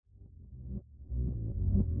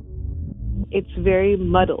it's very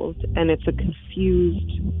muddled, and it's a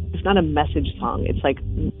confused, it's not a message song. It's like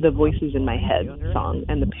the voices in my head song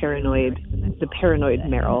and the paranoid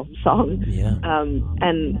Meryl song. Yeah.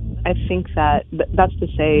 And I think that's to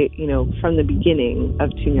say, from the beginning of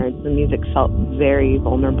Tune Yards, the music felt very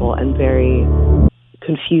vulnerable and very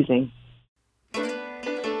confusing.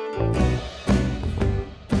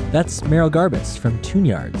 That's Meryl Garbus from Tune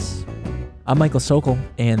Yards. I'm Michael Sokol,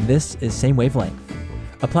 and this is Same Wavelength,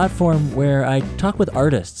 a platform where I talk with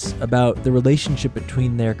artists about the relationship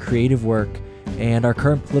between their creative work and our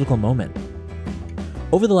current political moment.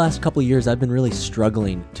 Over the last couple of years, I've been really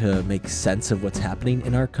struggling to make sense of what's happening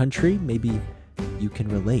in our country. Maybe you can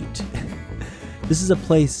relate. This is a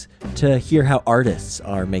place to hear how artists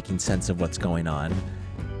are making sense of what's going on,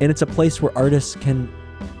 and it's a place where artists can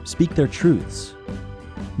speak their truths.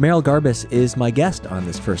 Meryl Garbus is my guest on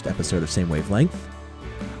this first episode of Same Wavelength.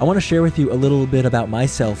 I want to share with you a little bit about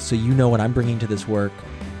myself so you know what I'm bringing to this work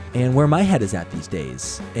and where my head is at these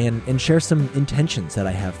days, and share some intentions that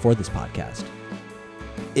I have for this podcast.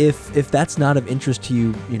 If that's not of interest to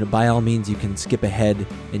you, by all means, you can skip ahead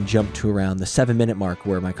and jump to around the 7-minute mark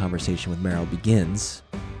where my conversation with Meryl begins.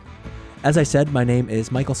 As I said, my name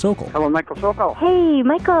is Michael Sokol. Hello, Michael Sokol. Hey,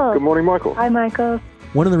 Michael. Good morning, Michael. Hi, Michael.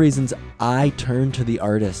 One of the reasons I turn to the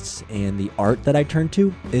artists and the art that I turn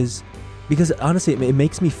to is because, honestly, it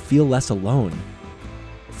makes me feel less alone.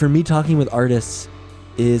 For me, talking with artists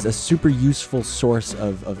is a super useful source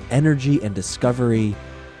of energy and discovery,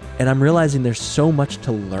 and I'm realizing there's so much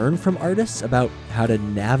to learn from artists about how to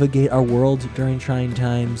navigate our world during trying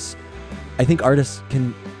times. I think artists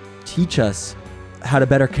can teach us how to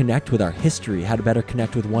better connect with our history, how to better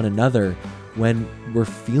connect with one another when we're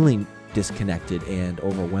feeling disconnected and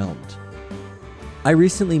overwhelmed. I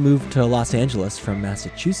recently moved to Los Angeles from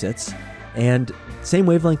Massachusetts, and Same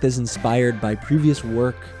Wavelength is inspired by previous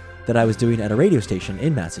work that I was doing at a radio station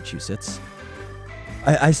in Massachusetts.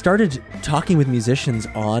 I started talking with musicians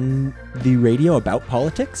on the radio about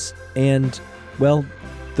politics, and, well,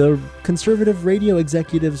 the conservative radio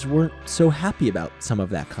executives weren't so happy about some of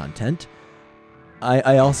that content.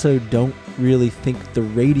 I also don't really think the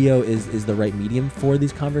radio is the right medium for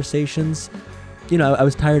these conversations. I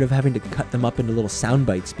was tired of having to cut them up into little sound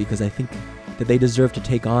bites because I think that they deserve to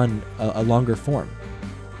take on a longer form.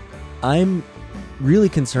 I'm really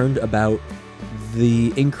concerned about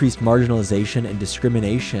the increased marginalization and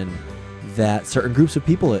discrimination that certain groups of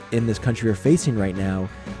people in this country are facing right now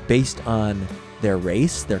based on their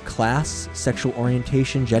race, their class, sexual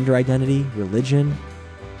orientation, gender identity, religion.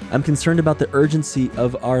 I'm concerned about the urgency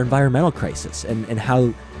of our environmental crisis and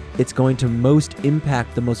how it's going to most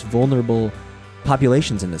impact the most vulnerable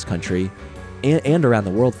populations in this country and around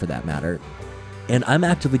the world for that matter. And I'm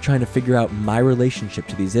actively trying to figure out my relationship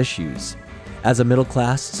to these issues. As a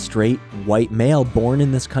middle-class, straight, white male born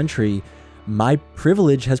in this country, my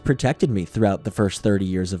privilege has protected me throughout the first 30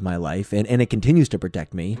 years of my life, and it continues to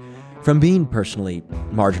protect me from being personally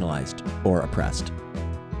marginalized or oppressed.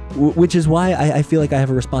 Which is why I feel like I have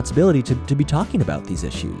a responsibility to be talking about these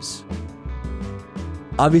issues.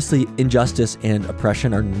 Obviously, injustice and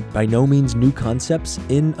oppression are by no means new concepts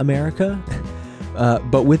in America,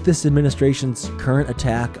 but with this administration's current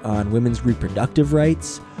attack on women's reproductive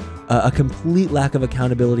rights, a complete lack of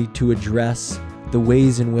accountability to address the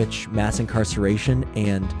ways in which mass incarceration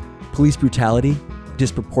and police brutality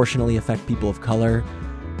disproportionately affect people of color,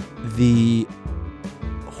 the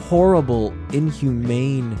horrible,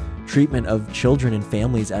 inhumane treatment of children and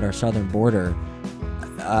families at our southern border.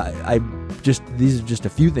 These are just a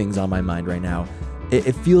few things on my mind right now.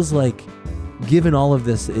 It feels like, given all of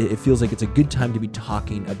this, it feels like it's a good time to be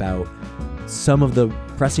talking about some of the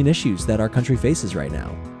pressing issues that our country faces right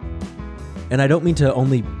now. And I don't mean to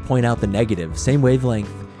only point out the negative. Same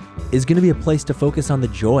Wavelength is going to be a place to focus on the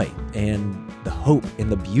joy and the hope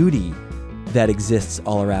and the beauty that exists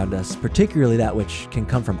all around us, particularly that which can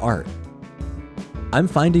come from art. I'm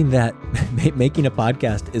finding that making a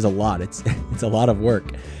podcast is a lot. It's a lot of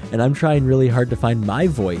work, and I'm trying really hard to find my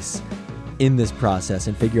voice in this process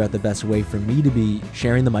and figure out the best way for me to be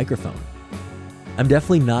sharing the microphone. I'm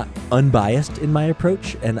definitely not unbiased in my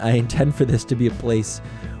approach, and I intend for this to be a place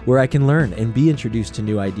where I can learn and be introduced to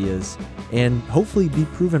new ideas and hopefully be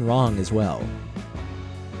proven wrong as well.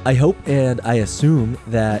 I hope and I assume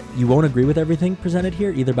that you won't agree with everything presented here,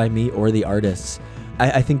 either by me or the artists.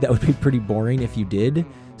 I think that would be pretty boring if you did.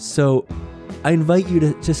 So I invite you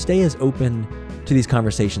to stay as open to these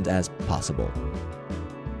conversations as possible.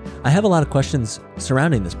 I have a lot of questions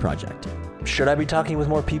surrounding this project. Should I be talking with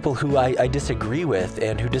more people who I disagree with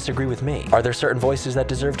and who disagree with me? Are there certain voices that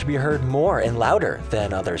deserve to be heard more and louder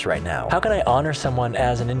than others right now? How can I honor someone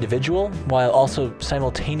as an individual while also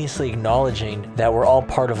simultaneously acknowledging that we're all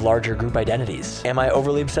part of larger group identities? Am I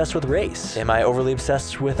overly obsessed with race? Am I overly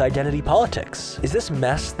obsessed with identity politics? Is this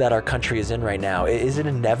mess that our country is in right now, is it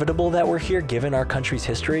inevitable that we're here given our country's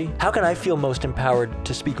history? How can I feel most empowered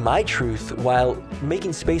to speak my truth while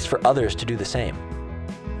making space for others to do the same?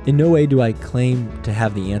 In no way do I claim to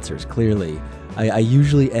have the answers, clearly. I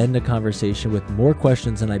usually end a conversation with more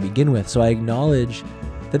questions than I begin with, so I acknowledge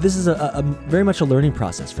that this is a very much a learning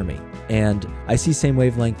process for me. And I see Same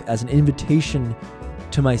Wavelength as an invitation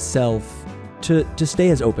to myself to stay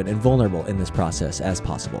as open and vulnerable in this process as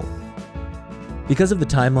possible. Because of the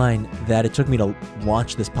timeline that it took me to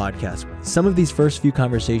launch this podcast, some of these first few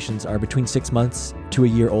conversations are between 6 months to a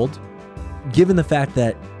year old. Given the fact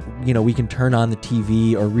that we can turn on the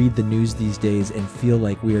TV or read the news these days and feel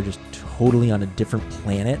like we are just totally on a different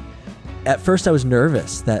planet. At first, I was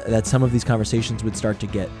nervous that some of these conversations would start to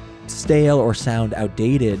get stale or sound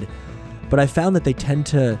outdated, but I found that they tend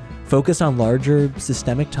to focus on larger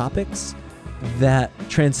systemic topics that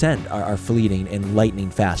transcend our fleeting and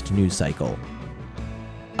lightning fast news cycle.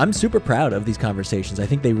 I'm super proud of these conversations. I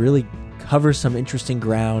think they really cover some interesting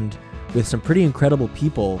ground with some pretty incredible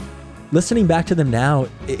people. Listening back to them now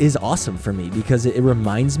is awesome for me because it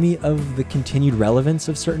reminds me of the continued relevance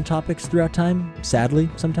of certain topics throughout time, sadly,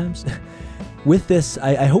 sometimes. With this,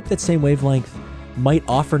 I hope that Same Wavelength might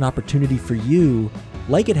offer an opportunity for you,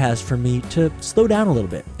 like it has for me, to slow down a little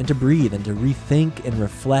bit and to breathe and to rethink and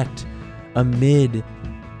reflect amid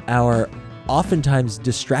our oftentimes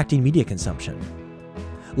distracting media consumption.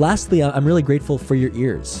 Lastly, I'm really grateful for your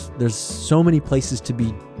ears. There's so many places to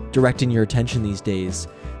be directing your attention these days.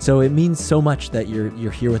 So it means so much that you're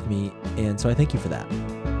here with me, and so I thank you for that.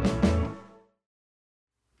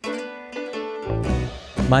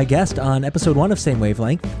 My guest on episode 1 of Same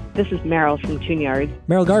Wavelength. This is Meryl from Tune Yards.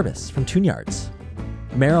 Meryl Garbus from Tune Yards.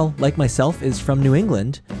 Meryl, like myself, is from New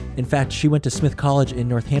England. In fact, she went to Smith College in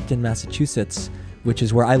Northampton, Massachusetts, which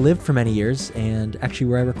is where I lived for many years and actually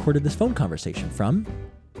where I recorded this phone conversation from.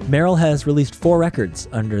 Meryl has released 4 records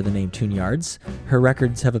under the name Tune Yards. Her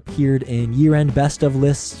records have appeared in year-end best-of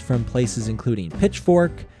lists from places including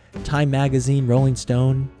Pitchfork, Time Magazine, Rolling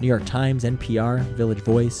Stone, New York Times, NPR, Village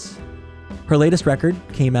Voice. Her latest record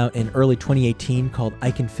came out in early 2018 called I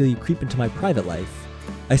Can Feel You Creep Into My Private Life.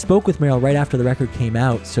 I spoke with Meryl right after the record came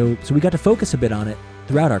out, so we got to focus a bit on it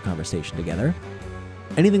throughout our conversation together.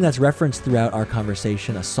 Anything that's referenced throughout our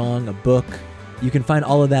conversation, a song, a book, you can find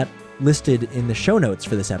all of that listed in the show notes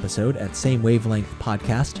for this episode at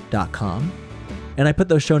samewavelengthpodcast.com. And I put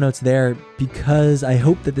those show notes there because I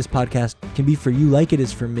hope that this podcast can be for you, like it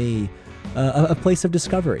is for me, a place of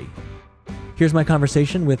discovery. Here's my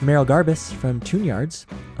conversation with Meryl Garbus from Tune Yards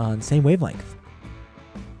on Same Wavelength.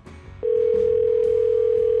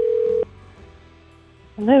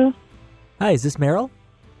 Hello. Hi, is this Meryl?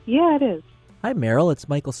 Yeah, it is. Hi, Meryl. It's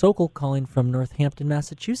Michael Sokol calling from Northampton,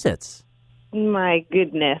 Massachusetts. My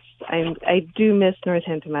goodness. I do miss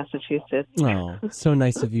Northampton, Massachusetts. Oh, so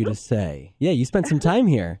nice of you to say. Yeah, you spent some time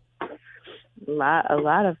here. A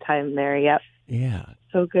lot of time there, yep. Yeah.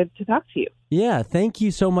 So good to talk to you. Yeah, thank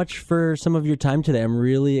you so much for some of your time today. I'm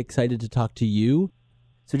really excited to talk to you.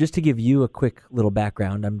 So just to give you a quick little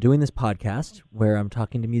background, I'm doing this podcast where I'm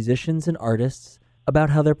talking to musicians and artists about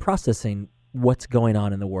how they're processing what's going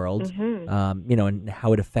on in the world, and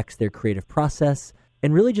how it affects their creative process,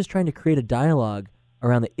 and really just trying to create a dialogue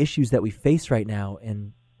around the issues that we face right now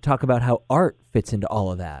and talk about how art fits into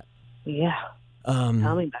all of that. Yeah. Tell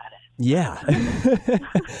me about it. Yeah.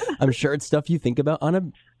 I'm sure it's stuff you think about on a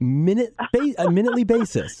minutely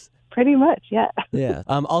basis. Pretty much, yeah. Yeah.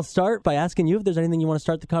 I'll start by asking you if there's anything you want to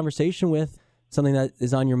start the conversation with, something that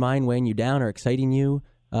is on your mind, weighing you down or exciting you,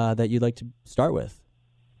 that you'd like to start with.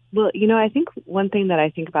 Well, I think one thing that I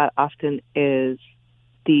think about often is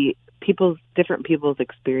different people's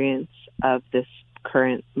experience of this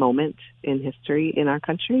current moment in history in our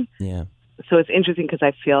country. Yeah. So it's interesting because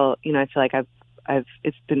I feel like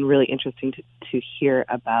it's been really interesting to hear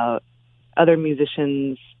about other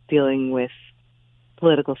musicians dealing with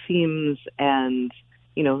political themes and,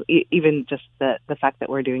 even just the fact that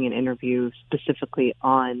we're doing an interview specifically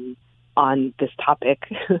on this topic.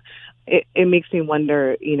 It makes me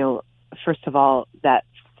wonder, first of all, that,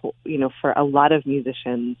 for a lot of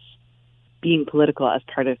musicians, being political as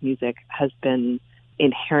part of music has been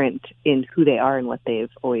inherent in who they are and what they've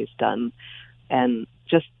always done. And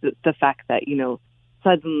just the fact that,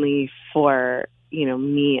 suddenly for,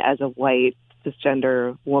 me as a white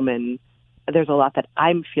cisgender woman, there's a lot that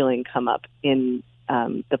I'm feeling come up in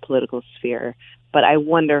the political sphere. But I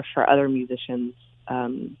wonder for other musicians,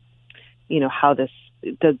 how this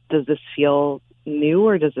does this feel new,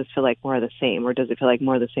 or does this feel like more of the same, or does it feel like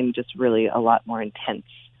more of the same, just really a lot more intense?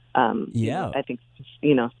 I think,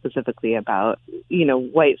 specifically about,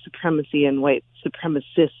 white supremacy and white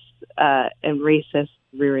supremacists and racists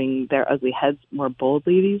rearing their ugly heads more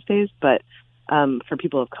boldly these days. But for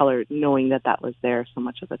people of color, knowing that was there so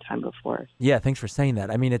much of the time before. Yeah, thanks for saying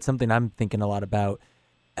that. I mean, it's something I'm thinking a lot about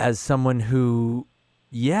as someone who,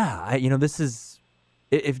 this is,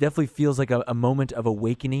 it definitely feels like a moment of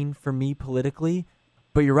awakening for me politically.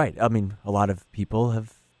 But you're right. I mean, a lot of people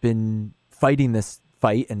have been fighting this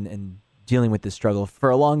fight and dealing with this struggle for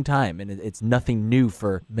a long time. And it's nothing new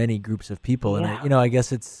for many groups of people. Yeah. And, I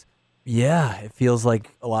guess it feels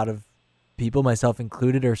like a lot of people, myself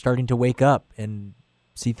included, are starting to wake up and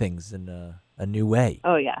see things in a new way.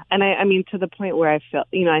 Oh, yeah. And I mean, to the point where I feel,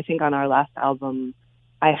 I think on our last album,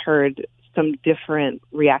 I heard some different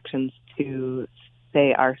reactions to,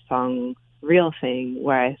 say, our song Real Thing,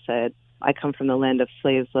 where I said, I come from the land of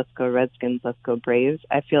slaves, let's go Redskins, let's go Braves.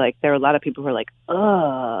 I feel like there are a lot of people who are like,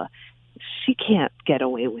 she can't get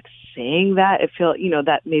away with saying that. It feel,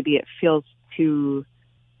 that maybe it feels too,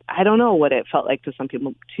 I don't know what it felt like to some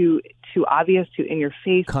people, too obvious, too in your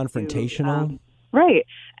face, confrontational. Right.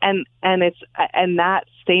 And that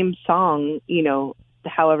same song,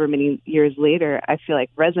 however many years later, I feel like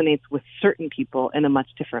resonates with certain people in a much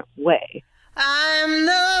different way. I'm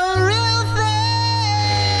the real thing.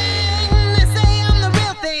 They say I'm the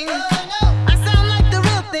real thing. I sound like the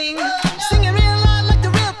real thing. Singing real loud like the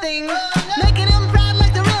real thing. Making them proud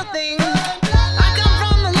like the real thing. I come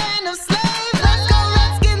from the land of slaves. Let's go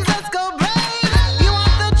Redskins, let's go Braves. You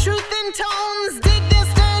want the truth in tones? Dig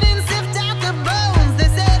this dirt and sift out the bones.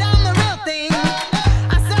 They said I'm the real thing.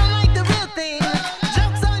 I sound like the real thing.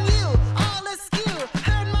 Jokes on you, all askew.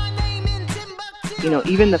 Heard my name in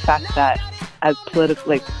Timbuktu. Even the fact that as political,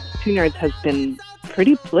 like Tune Yards has been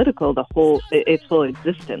pretty political its whole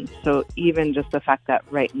existence. So even just the fact that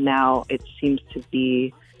right now it seems to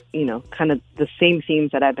be, kind of the same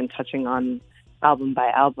themes that I've been touching on album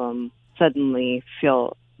by album suddenly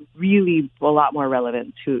feel really a lot more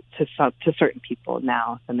relevant to certain people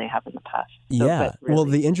now than they have in the past. Yeah. Really. Well,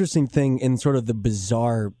 the interesting thing and sort of the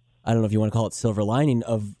bizarre, I don't know if you want to call it silver lining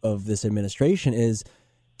of this administration is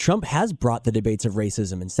Trump has brought the debates of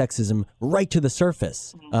racism and sexism right to the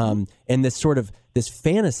surface. And this sort of this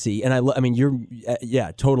fantasy. And I mean, you're,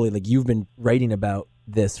 totally. Like you've been writing about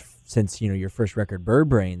this since, your first record, Bird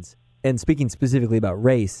Brains. And speaking specifically about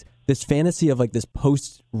race, this fantasy of like this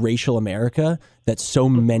post-racial America that so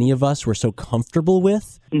many of us were so comfortable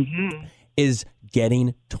with is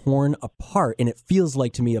getting torn apart. And it feels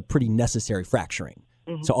like to me a pretty necessary fracturing.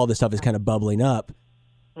 So all this stuff is kind of bubbling up.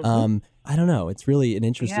 I don't know. It's really an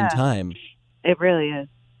interesting time. It really is.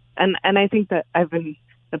 And I think that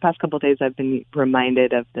the past couple of days, I've been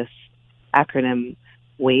reminded of this acronym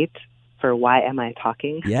WAIT for Why Am I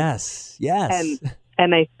Talking? Yes.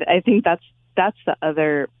 And I think that's the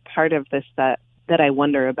other part of this that I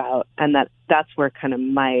wonder about. And that's where kind of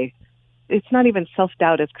it's not even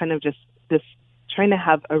self-doubt. It's kind of just this trying to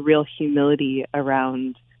have a real humility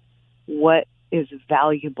around what is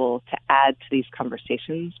valuable to add to these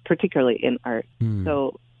conversations, particularly in art.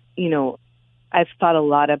 So, I've thought a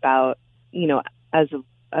lot about, as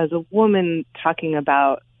a woman talking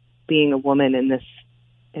about being a woman in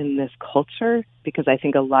this culture, because I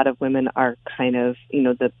think a lot of women are kind of,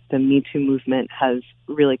 the Me Too movement has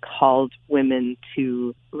really called women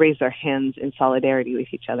to raise their hands in solidarity with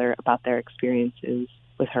each other about their experiences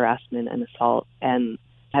with harassment and assault. And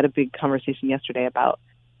I had a big conversation yesterday about,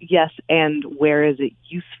 yes, and where is it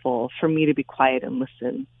useful for me to be quiet and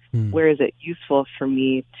listen? Where is it useful for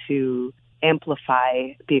me to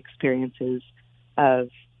amplify the experiences of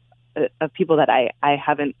people that I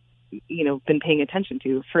haven't, been paying attention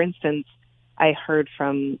to? For instance, I heard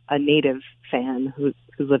from a Native fan who's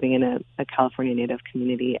living in a California Native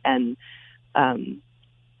community, and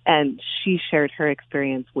she shared her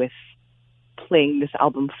experience with playing this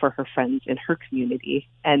album for her friends in her community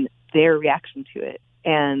and their reaction to it.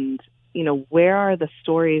 And, where are the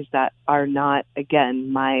stories that are not,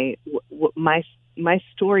 again, my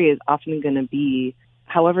story is often going to be,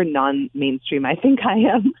 however non-mainstream I think I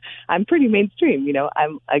am. I'm pretty mainstream,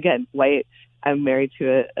 I'm, again, white. I'm married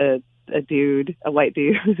to a white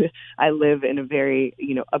dude. I live in a very,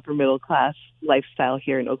 upper middle class lifestyle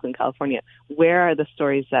here in Oakland, California. Where are the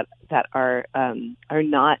stories that are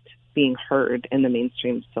not being heard in the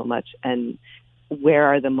mainstream so much? And where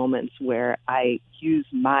are the moments where I use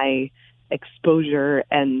my exposure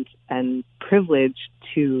and privilege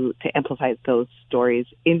to amplify those stories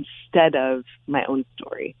instead of my own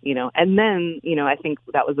story, And then, I think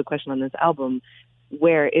that was the question on this album.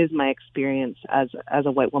 Where is my experience as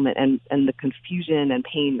a white woman and the confusion and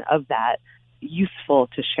pain of that useful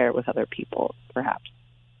to share with other people, perhaps?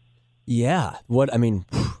 Yeah.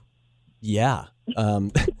 Yeah.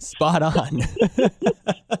 Spot on.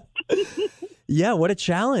 Yeah. What a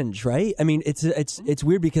challenge, right? I mean, it's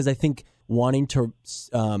weird because I think wanting to,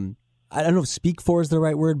 I don't know if speak for is the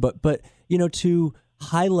right word, but to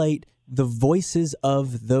highlight the voices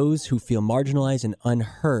of those who feel marginalized and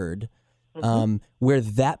unheard, where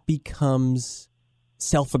that becomes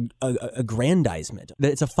self-aggrandizement.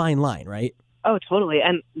 It's a fine line, right? Oh, totally.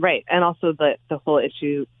 And right. And also the whole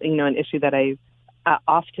issue, an issue that I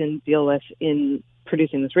often deal with in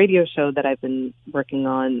producing this radio show that I've been working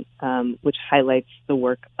on, which highlights the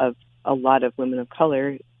work of a lot of women of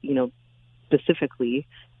color, specifically.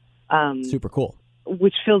 Super cool.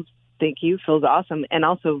 Which feels awesome. And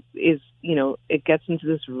also is, it gets into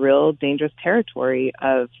this real dangerous territory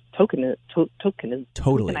of tokenizing.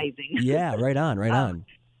 Totally. Yeah, right on.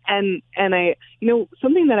 And I,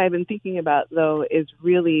 something that I've been thinking about, though, is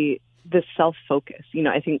really the self-focus.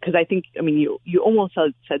 I think, you almost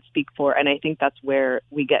said speak for, and I think that's where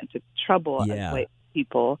we get into trouble as white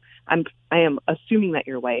people. I am assuming that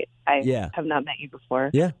you're white. I have not met you before.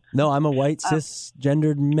 Yeah. No, I'm a white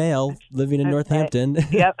cisgendered male living in Northampton.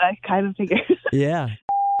 Yep, I kind of figured. Yeah.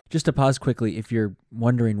 Just to pause quickly, if you're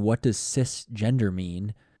wondering what does cisgender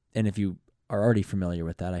mean, and if you are already familiar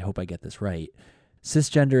with that, I hope I get this right.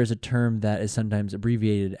 Cisgender is a term that is sometimes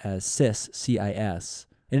abbreviated as cis, C-I-S,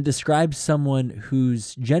 and it describes someone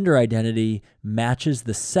whose gender identity matches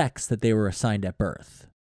the sex that they were assigned at birth.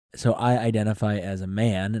 So I identify as a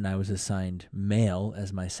man, and I was assigned male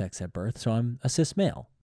as my sex at birth, so I'm a cis male.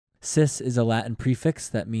 Cis is a Latin prefix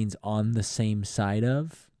that means on the same side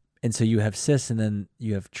of, and so you have cis, and then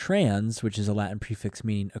you have trans, which is a Latin prefix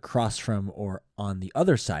meaning across from or on the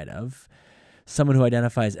other side of. Someone who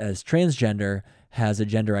identifies as transgender has a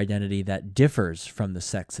gender identity that differs from the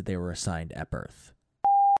sex that they were assigned at birth.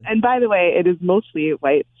 And by the way, it is mostly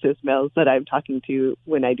white cis males that I'm talking to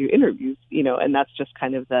when I do interviews, and that's just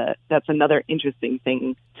kind of that's another interesting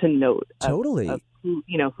thing to note. Totally. Of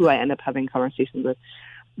who I end up having conversations with.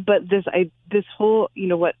 But this whole,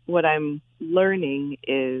 what I'm learning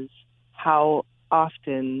is how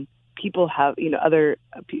often people have,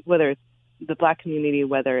 whether it's the Black community,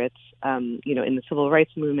 whether it's, in the civil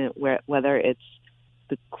rights movement, whether it's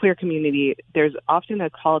the queer community, there's often a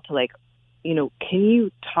call to can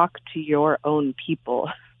you talk to your own people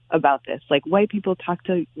about this? Like white people talk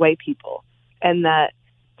to white people. And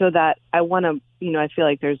so that I want to, I feel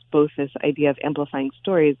like there's both this idea of amplifying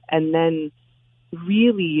stories and then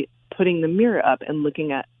really putting the mirror up and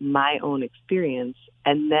looking at my own experience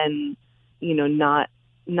and then,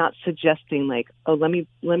 not suggesting let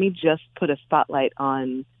me just put a spotlight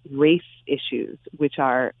on race issues, which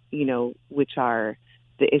are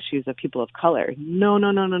the issues of people of color. No.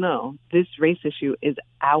 This race issue is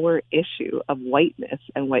our issue of whiteness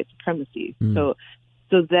and white supremacy. So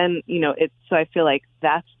then, so I feel like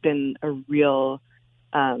that's been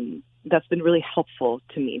that's been really helpful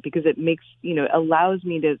to me because it makes, allows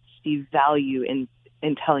me to see value in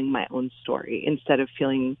telling my own story instead of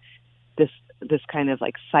feeling this kind of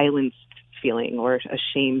silenced feeling or a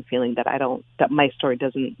shame feeling that my story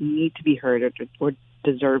doesn't need to be heard or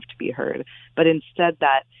deserve to be heard, but instead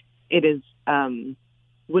that it is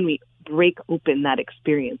when we break open that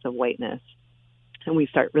experience of whiteness and we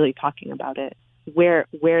start really talking about it, where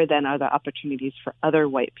then are the opportunities for other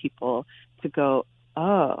white people to go,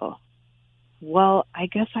 oh, well, I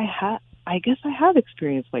guess I have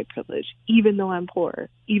experienced white privilege, even though I'm poor,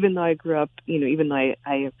 even though I grew up, even though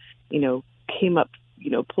I came up,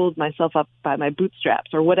 pulled myself up by my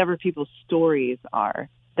bootstraps or whatever people's stories are,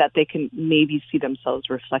 that they can maybe see themselves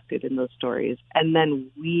reflected in those stories. And then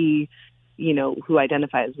we, who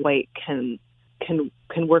identify as white can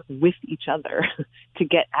work with each other to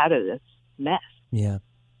get out of this mess. Yeah.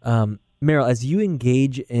 Meryl, as you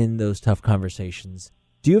engage in those tough conversations,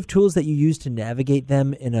 do you have tools that you use to navigate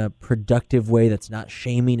them in a productive way that's not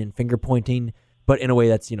shaming and finger pointing, but in a way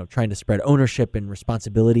that's, trying to spread ownership and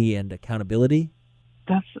responsibility and accountability?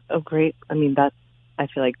 That's I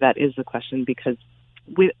feel like that is the question because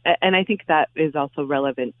and I think that is also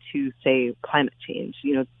relevant to, say, climate change,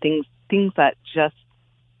 things that just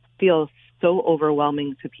feel so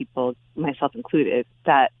overwhelming to people, myself included,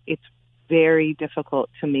 that it's very difficult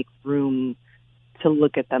to make room to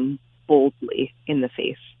look at them boldly in the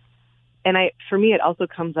face. for me, it also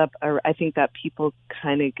comes up, I think that people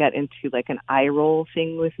kind of get into like an eye roll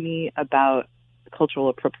thing with me about cultural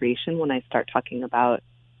appropriation when I start talking about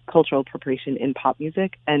cultural appropriation in pop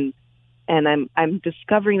music. And I'm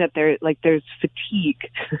discovering that there's fatigue.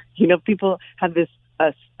 People have this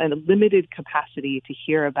a limited capacity to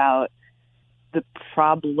hear about the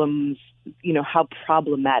problems, how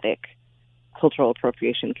problematic cultural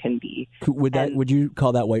appropriation can be. Would you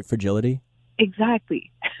call that white fragility?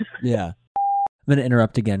 Exactly. Yeah. I'm going to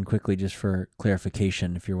interrupt again quickly just for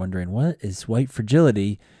clarification. If you're wondering, what is white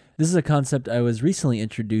fragility? This is a concept I was recently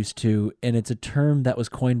introduced to, and it's a term that was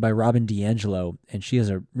coined by Robin DiAngelo, and she has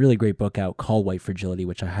a really great book out called White Fragility,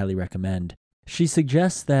 which I highly recommend. She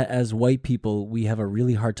suggests that as white people, we have a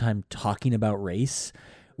really hard time talking about race.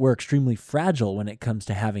 We're extremely fragile when it comes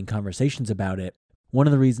to having conversations about it. One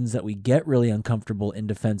of the reasons that we get really uncomfortable and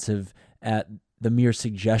defensive at the mere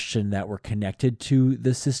suggestion that we're connected to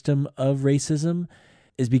the system of racism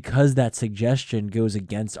is because that suggestion goes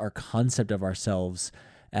against our concept of ourselves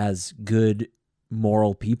as good,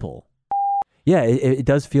 moral people. Yeah, it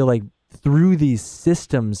does feel like through these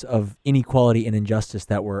systems of inequality and injustice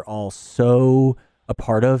that we're all so a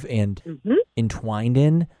part of and entwined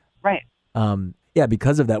in. Right.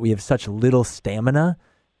 Because of that, we have such little stamina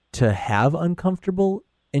to have uncomfortable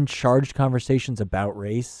and charged conversations about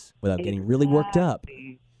race without getting really worked up.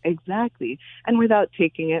 Exactly. And without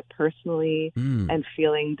taking it personally and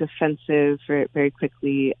feeling defensive very, very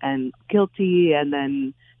quickly and guilty. And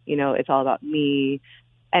then, it's all about me.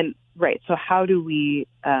 And right. So how do we,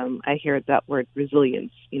 I hear that word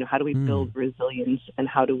resilience, how do we build resilience, and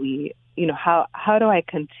how do we, how do I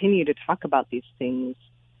continue to talk about these things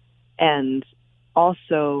and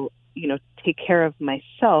also, take care of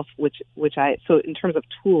myself, so in terms of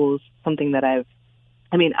tools, something that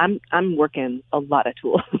I'm working a lot of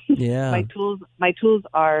tools. Yeah. My tools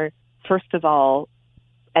are, first of all,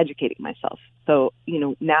 educating myself. So,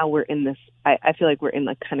 now we're in this, I feel like we're in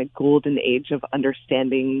a kind of golden age of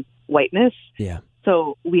understanding whiteness. Yeah.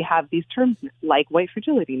 So we have these terms like white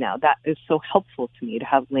fragility now. That is so helpful to me to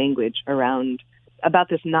have language about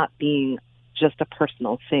this not being just a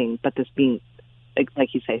personal thing, but this being,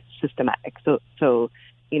 like you say, systematic. So,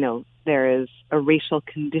 there is a racial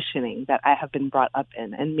conditioning that I have been brought up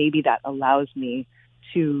in, and maybe that allows me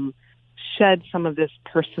to shed some of this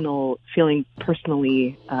feeling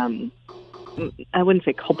personally, I wouldn't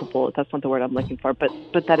say culpable, that's not the word I'm looking for, but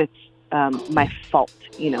that it's my fault,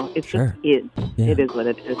 it just is. Yeah. It is what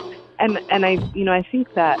it is. And I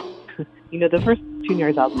think that, the first Junior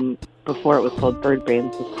album before it was called Bird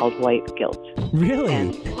Brains was called White Guilt. Really?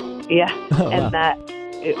 And, yeah. Oh, and wow. That,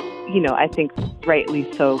 I think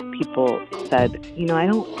rightly so, people said, I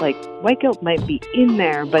don't white guilt might be in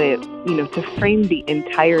there, but it, to frame the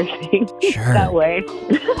entire thing that way.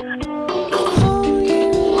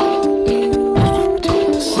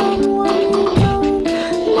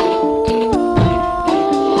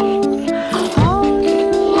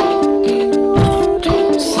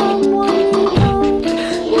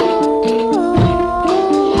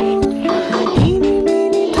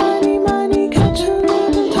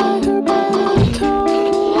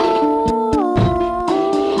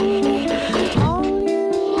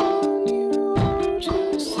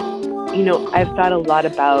 I've thought a lot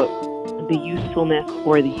about the usefulness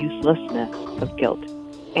or the uselessness of guilt.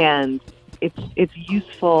 And it's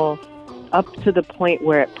useful up to the point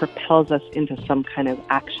where it propels us into some kind of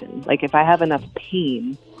action. Like if I have enough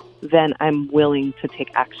pain, then I'm willing to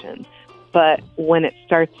take action. But when it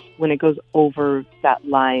goes over that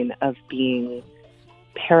line of being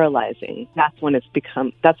paralyzing, that's when it's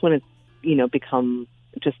become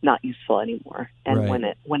just not useful anymore. And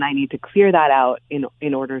right. when I need to clear that out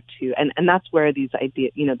in order to, and that's where these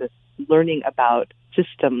ideas, this learning about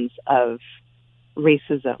systems of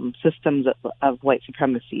racism, systems of white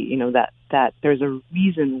supremacy, that there's a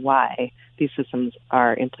reason why these systems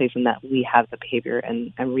are in place and that we have the behavior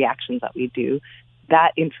and reactions that we do.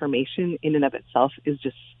 That information in and of itself is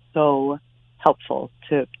just so helpful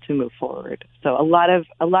to move forward. So a lot of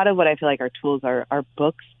what I feel like our tools are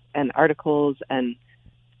books and articles and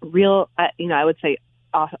real, I would say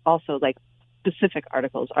also like specific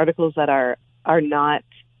articles that are not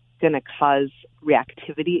going to cause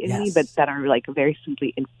reactivity in me, but that are like very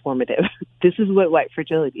simply informative. This is what white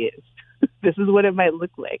fragility is. This is what it might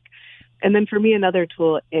look like. And then for me, another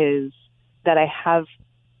tool is that I have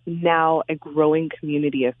now a growing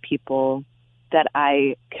community of people that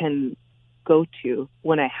I can go to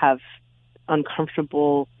when I have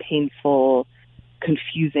uncomfortable, painful,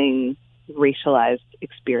 confusing, racialized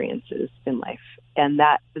experiences in life. and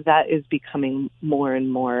that is becoming more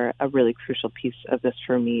and more a really crucial piece of this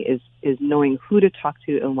for me, is knowing who to talk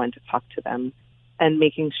to and when to talk to them, and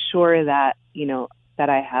making sure that, that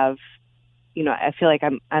I have, I feel like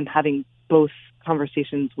I'm having both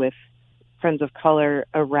conversations with friends of color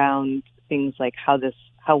around things like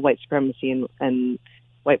how white supremacy and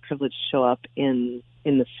white privilege show up in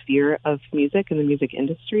the sphere of music, in the music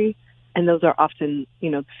industry. And those are often,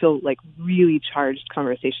 feel like really charged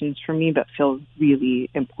conversations for me, but feel really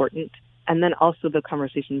important. And then also the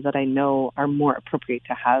conversations that I know are more appropriate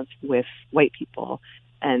to have with white people.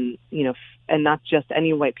 And, and not just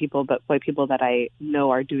any white people, but white people that I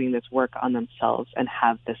know are doing this work on themselves and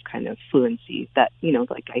have this kind of fluency that,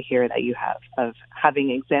 like I hear that you have, of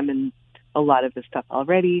having examined a lot of this stuff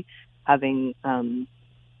already, having,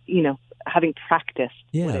 having practiced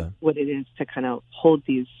what it is to kind of hold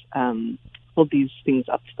these things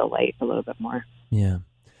up to the light a little bit more. Yeah.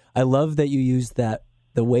 I love that you used the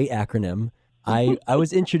WAIT acronym. I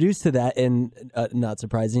was introduced to that in, not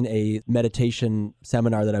surprising, a meditation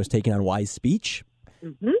seminar that I was taking on wise speech.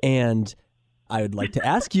 Mm-hmm. And I would like to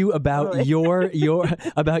ask you about your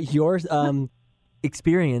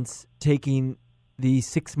experience taking the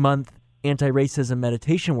 6-month anti-racism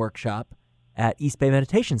meditation workshop at East Bay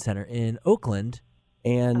Meditation Center in Oakland,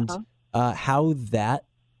 and how that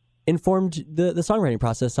informed the songwriting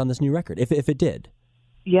process on this new record, if it did.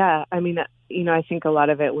 Yeah, I mean, I think a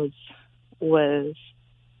lot of it was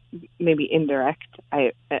maybe indirect.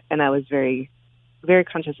 I was very, very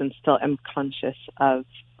conscious, and still am conscious of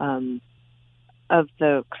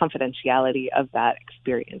the confidentiality of that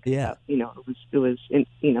experience. Yeah, it was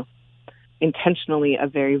intentionally a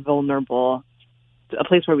very vulnerable, a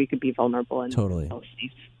place where we could be vulnerable and totally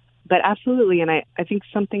safe. But absolutely, and I think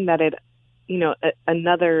something that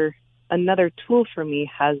another tool for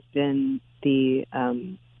me has been the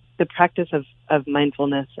practice of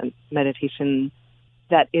mindfulness and meditation.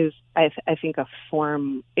 That is, I think, a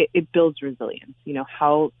form. It builds resilience.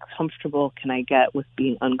 How comfortable can I get with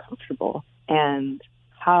being uncomfortable, and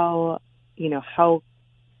how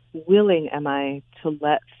willing am I to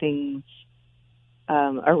let things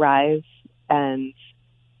arise and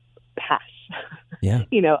pass. Yeah.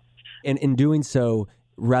 And in doing so,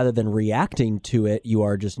 rather than reacting to it, you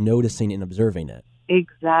are just noticing and observing it.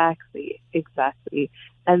 Exactly.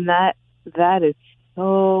 And that is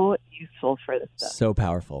so useful for this stuff. So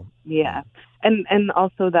powerful. Yeah. And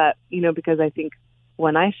also that, because I think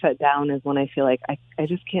when I shut down is when I feel like I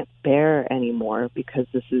just can't bear anymore, because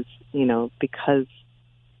this is, because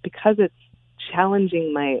it's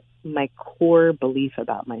challenging my core belief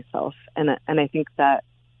about myself. And I think that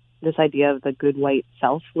this idea of the good white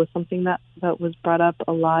self was something that was brought up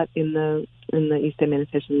a lot in the East Bay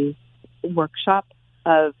Meditation workshop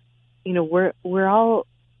of, we're all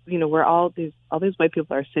these white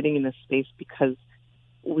people are sitting in this space because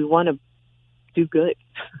we want to do good.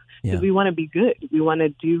 Yeah. We want to be good. We want to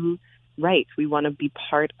do right. We want to be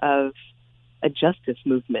part of a justice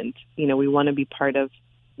movement. We want to be part of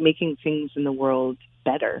making things in the world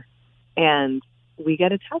better. And we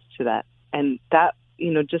get attached to that. And that,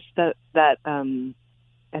 just that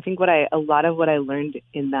I think a lot of what I learned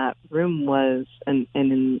in that room was, and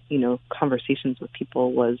in, conversations with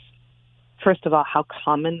people was, first of all, how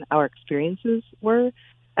common our experiences were,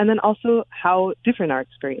 and then also how different our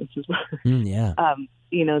experiences were. Yeah.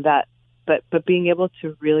 But being able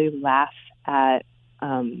to really laugh at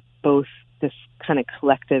both this kind of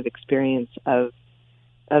collective experience of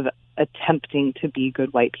attempting to be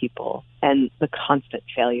good white people and the constant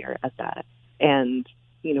failure at that, and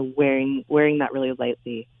wearing that really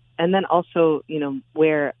lightly, and then also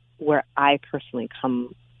where I personally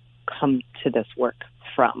come to this work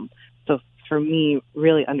from. So for me,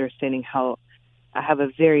 really understanding how I have a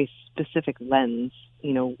very specific lens.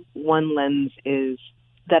 One lens is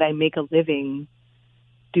that I make a living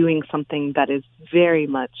doing something that is very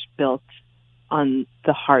much built on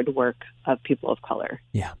the hard work of people of color.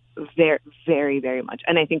 Yeah. Very, very, very much.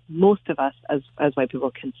 And I think most of us as white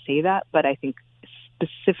people can say that, but I think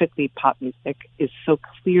specifically pop music is so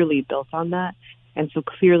clearly built on that, and so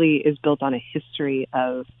clearly is built on a history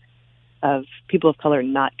of people of color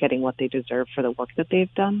not getting what they deserve for the work that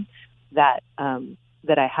they've done, that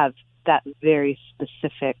I have that very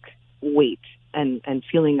specific weight and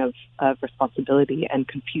feeling of responsibility and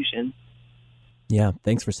confusion. Yeah,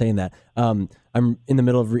 thanks for saying that. I'm in the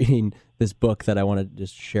middle of reading this book that I want to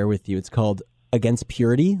just share with you. It's called Against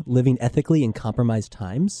Purity, Living Ethically in Compromised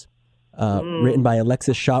Times, written by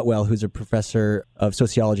Alexis Shotwell, who's a professor of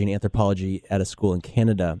sociology and anthropology at a school in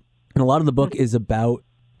Canada. And a lot of the book is about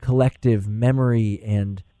collective memory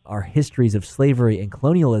and our histories of slavery and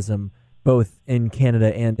colonialism, both in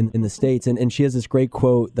Canada and in the States. And she has this great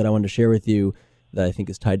quote that I wanted to share with you that I think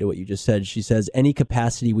is tied to what you just said. She says, "Any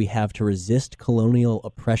capacity we have to resist colonial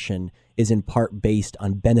oppression is in part based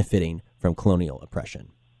on benefiting from colonial oppression."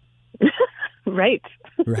 Right.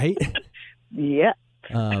 Right? Yeah.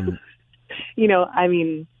 Um, I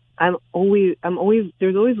mean, there's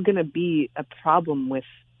always going to be a problem with,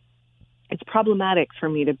 it's problematic for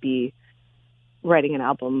me to be writing an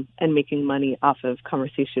album and making money off of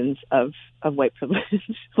conversations of white privilege.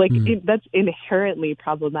 That's inherently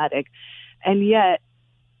problematic. And yet,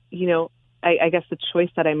 I guess the choice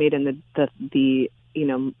that I made in the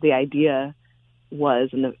idea was,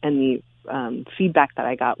 and the feedback that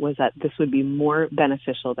I got was that this would be more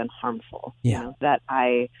beneficial than harmful. Yeah. That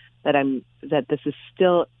this is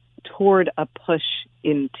still toward a push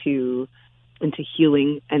into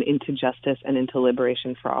healing and into justice and into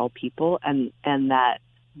liberation for all people, and that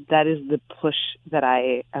is the push that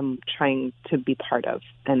I am trying to be part of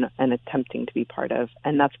and attempting to be part of,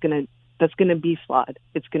 and that's gonna be flawed.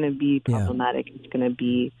 It's gonna be problematic. Yeah. It's gonna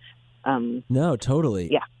be no,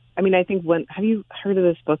 totally. Yeah. I mean, I think have you heard of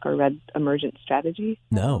this book or read Emergent Strategy?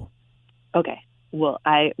 No. Okay. Well,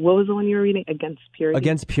 what was the one you were reading? Against Purity?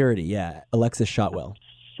 Against Purity, yeah. Alexis Shotwell.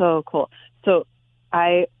 So cool. So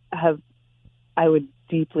I would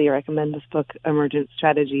deeply recommend this book, Emergent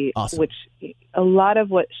Strategy, awesome. Which a lot of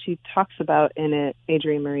what she talks about in it,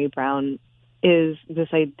 Adrienne Maree Brown, is this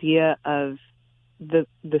idea of the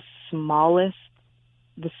smallest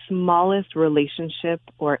relationship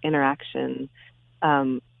or interaction.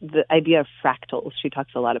 The idea of fractals, she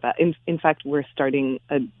talks a lot about. In fact, we're starting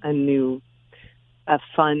a new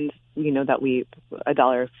fund, that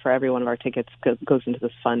 $1 for every one of our tickets goes into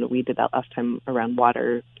this fund. We did that last time around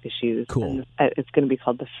water issues. Cool. And it's going to be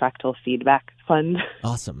called the Fractal Feedback Fund.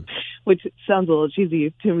 Awesome. Which sounds a little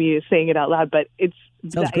cheesy to me saying it out loud, but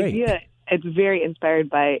sounds great. Idea. It's very inspired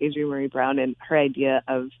by Adrienne Maree Brown and her idea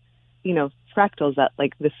of, fractals, that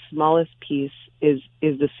like the smallest piece is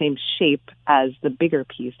the same shape as the bigger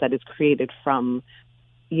piece that is created from,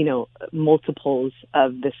 multiples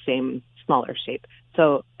of the same smaller shape.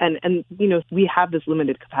 So, and we have this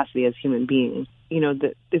limited capacity as human beings.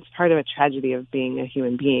 It's part of a tragedy of being a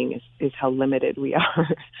human being is how limited we are.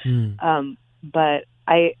 But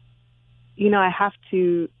I have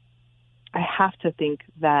to think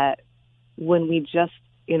that when we just,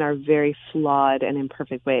 in our very flawed and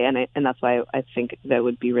imperfect way, and that's why I think that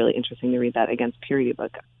would be really interesting to read that Against Purity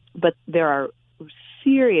book. But there are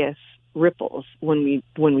serious ripples when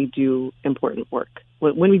we do important work,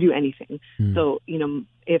 when we do anything. So,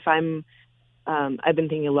 if I've been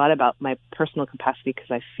thinking a lot about my personal capacity because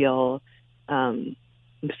I feel, I'm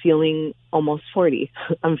feeling almost 40.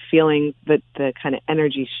 I'm feeling the kind of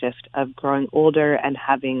energy shift of growing older and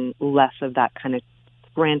having less of that kind of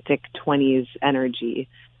frantic 20s energy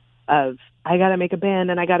of, I got to make a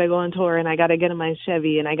band and I got to go on tour and I got to get in my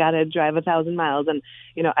Chevy and I got to drive 1,000 miles. And,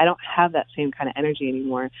 I don't have that same kind of energy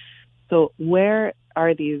anymore. So where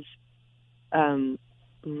are these,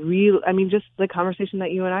 just the conversation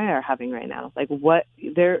that you and I are having right now, like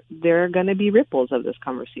there are going to be ripples of this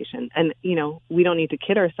conversation. And, we don't need to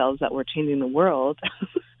kid ourselves that we're changing the world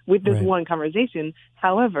with this one conversation.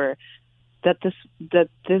 However, that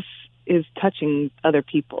this is touching other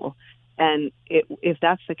people. And if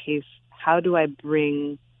that's the case, how do I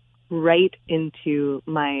bring right into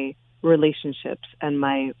my relationships and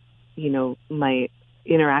my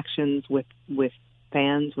interactions with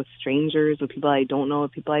fans, with strangers, with people I don't know,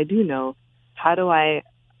 with people I do know, how do I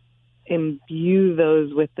imbue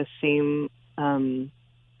those with the same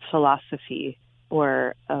philosophy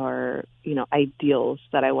or ideals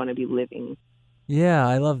that I want to be living? Yeah,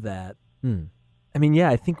 I love that. I mean,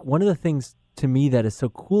 I think one of the things to me that is so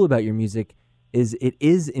cool about your music is it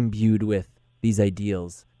is imbued with these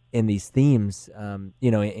ideals and these themes, and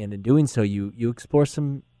in doing so, you explore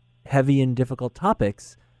some heavy and difficult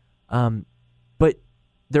topics, but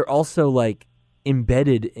they're also like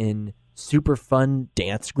embedded in super fun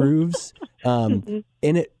dance grooves, and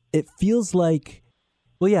it feels like,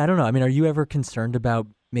 I don't know. I mean, are you ever concerned about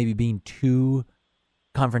maybe being too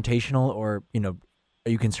confrontational, or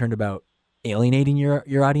are you concerned about alienating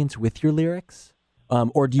your audience with your lyrics?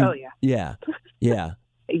 Or do you? Oh yeah. Yeah.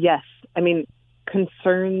 Yes. I mean,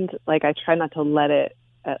 concerned. Like I try not to let it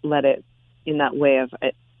in that way of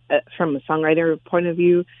from a songwriter point of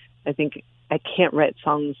view. I think I can't write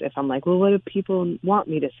songs if I'm like, well, what do people want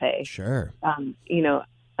me to say? Sure.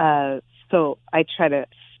 So I try to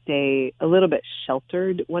stay a little bit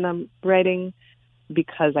sheltered when I'm writing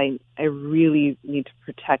because I really need to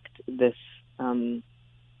protect this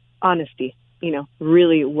honesty.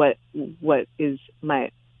 Really what is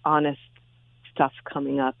my honest stuff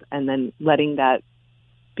coming up and then letting that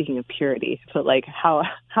being a purity. So like how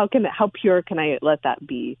pure can I let that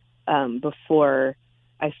be before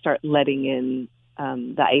I start letting in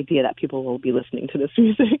the idea that people will be listening to this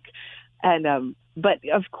music. And but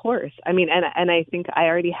of course, I mean, and I think I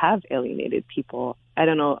already have alienated people. I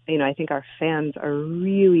don't know, I think our fans are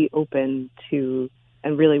really open to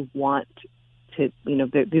and really want to,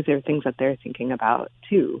 these are things that they're thinking about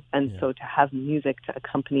too. And so to have music to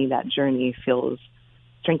accompany that journey feels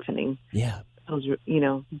strengthening. Yeah.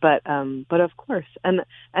 But of course, and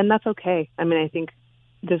that's okay. I mean, I think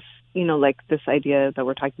this, like this idea that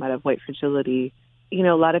we're talking about of white fragility,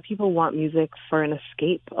 a lot of people want music for an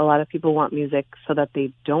escape. A lot of people want music so that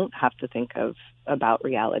they don't have to think about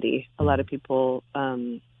reality. A lot of people,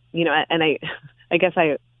 and I guess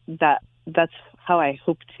that's how I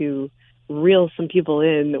hope to reel some people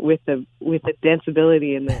in with the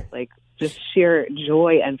danceability and the like just sheer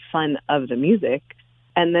joy and fun of the music.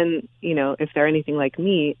 And then, if they're anything like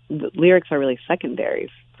me, the lyrics are really secondary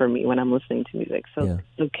for me when I'm listening to music. So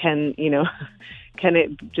can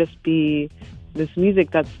it just be this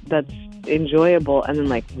music that's enjoyable and then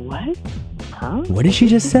like, what? Huh? What did she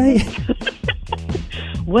just say?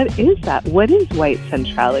 What is that? What is white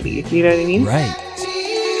centrality? You know what I mean? Right.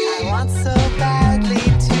 I want so badly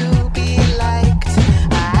to be liked.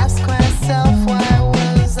 I ask myself, why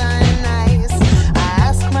was I nice? I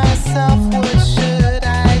ask myself, what should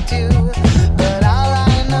I do? But all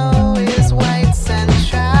I know is white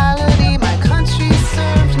centrality. My country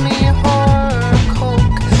served me horror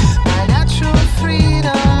coke. My natural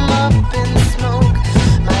freedom up in smoke.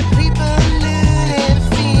 My people looted,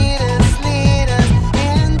 feed us, lead us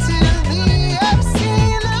into the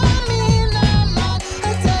obscene. I mean, I'm not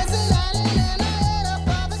a desert island in a head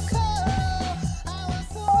above a curve. I was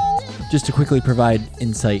so hungry. Just to quickly provide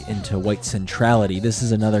insight into white centrality, this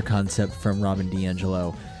is another concept from Robin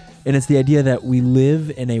DiAngelo, and it's the idea that we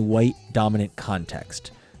live in a white dominant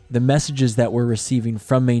context. The messages that we're receiving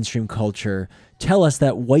from mainstream culture tell us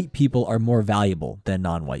that white people are more valuable than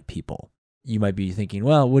non-white people. You might be thinking,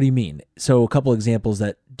 well, what do you mean? So a couple examples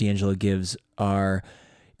that DiAngelo gives are,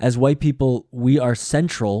 as white people, we are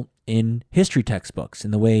central in history textbooks,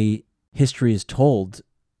 in the way history is told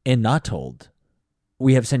and not told.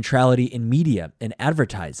 We have centrality in media and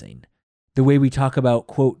advertising. The way we talk about,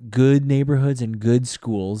 quote, good neighborhoods and good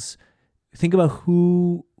schools, think about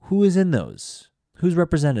who is in those, who's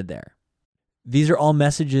represented there. These are all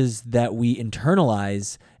messages that we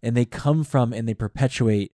internalize, and they come from and they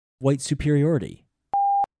perpetuate white superiority.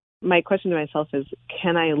 My question to myself is,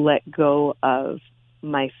 can I let go of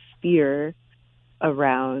my fear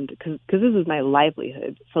around, because this is my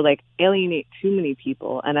livelihood, so like alienate too many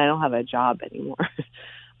people and I don't have a job anymore.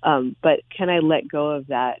 But can I let go of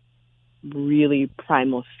that really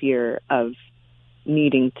primal fear of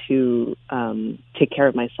needing to take care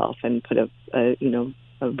of myself and put a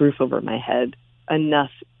roof over my head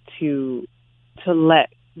enough to let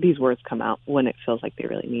these words come out when it feels like they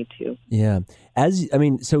really need to. Yeah. As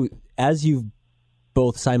you've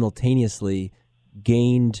both simultaneously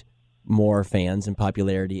gained more fans and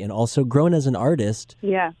popularity and also grown as an artist,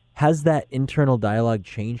 has that internal dialogue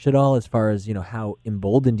changed at all as far as, how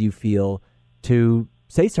emboldened you feel to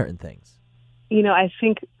say certain things? I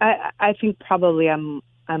think probably I'm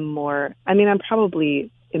more, I'm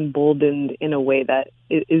probably emboldened in a way that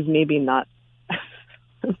is maybe not,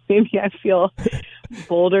 maybe I feel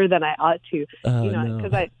bolder than I ought to,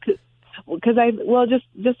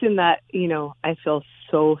 just in that, I feel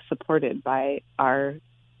so supported by our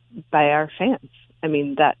fans. I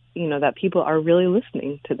mean, that, that people are really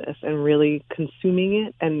listening to this and really consuming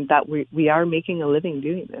it, and that we are making a living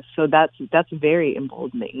doing this. So that's very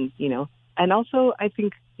emboldening, And also, I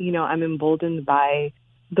think, I'm emboldened by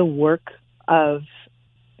the work of,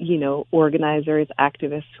 organizers,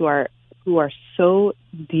 activists who are so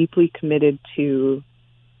deeply committed to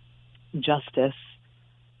justice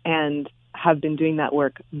and have been doing that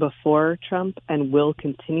work before Trump and will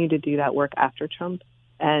continue to do that work after Trump.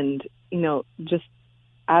 And, just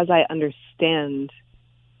as I understand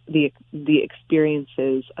the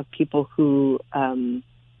experiences of people who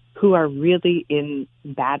are really in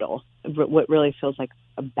battle, what really feels like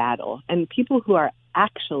a battle, and people who are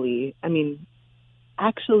actually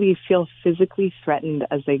feel physically threatened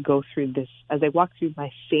as they go through this, as they walk through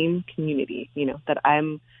my same community, that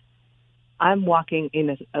I'm walking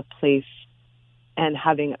in a place and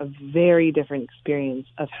having a very different experience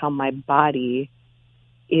of how my body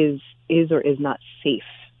is or is not safe.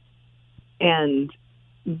 And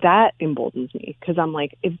that emboldens me, because I'm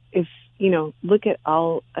like, if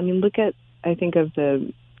I think of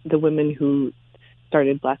the women who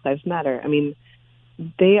started Black Lives Matter.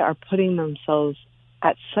 they are putting themselves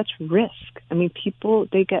at such risk. I mean, people,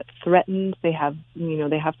 they get threatened. They have,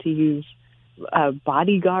 they have to use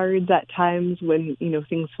bodyguards at times when,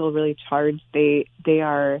 things feel really charged. They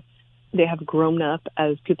have grown up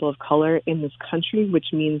as people of color in this country, which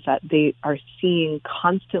means that they are seeing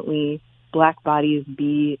constantly Black bodies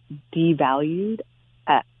be devalued,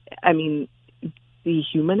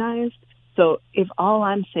 dehumanized. So if all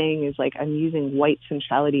I'm saying is like I'm using white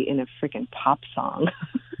centrality in a freaking pop song,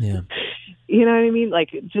 Yeah. you know what I mean?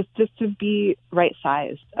 Like just to be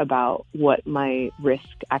right-sized about what my risk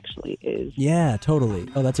actually is. Yeah, totally.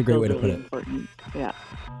 Oh, that's a great way to put really it. important. Yeah.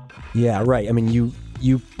 Yeah, right. I mean, you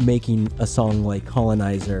making a song like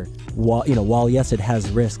Colonizer, while yes, it has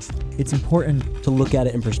risks, it's important to look at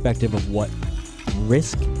it in perspective of what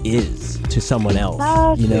risk is to someone else.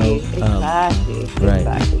 Exactly. Right.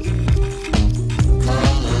 Exactly.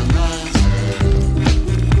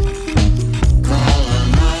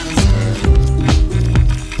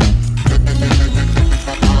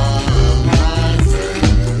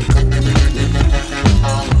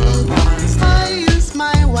 I use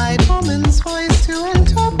my white woman's voice to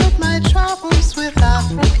interpret my troubles with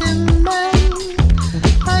African men.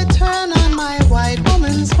 I turn on my white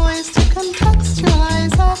woman's voice to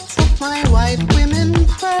contextualize acts of my white women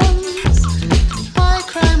friends. I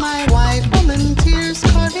cry my white woman tears,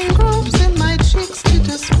 carving grooves in my cheeks to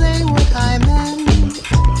display what I meant.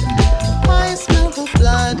 I smell the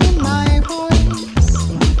blood in my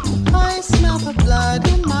voice. I smell the blood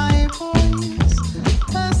in my voice,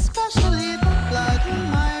 especially the blood in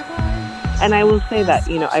my voice. And I will say that,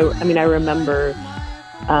 I remember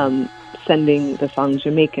sending the song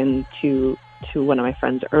Jamaican to one of my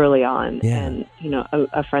friends early on. Yeah. And,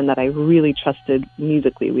 a friend that I really trusted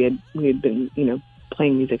musically. We had been,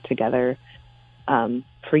 playing music together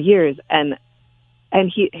for years. And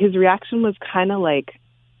his reaction was kind of like,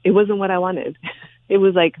 it wasn't what I wanted. It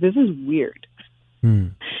was like, this is weird.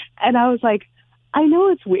 And I was like, I know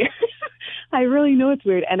it's weird. I really know it's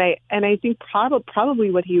weird. And I think probably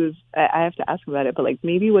what he was, I have to ask about it, but like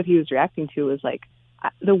maybe what he was reacting to was like,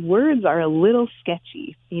 the words are a little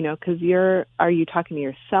sketchy, because are you talking to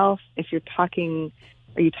yourself? If you're talking,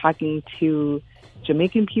 are you talking to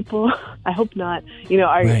Jamaican people? I hope not.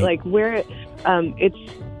 Right. Like where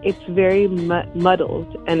it's very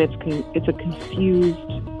muddled, and it's a confused.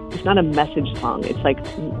 It's not a message song. It's like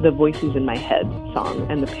the voices in my head song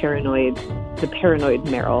and the paranoid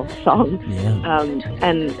Meryl song. Yeah.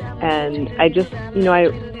 And I just,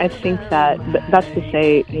 I think that's to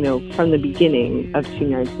say, from the beginning of Tune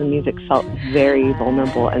Yards, the music felt very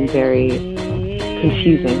vulnerable and very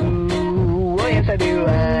confusing. Oh, yes, I do.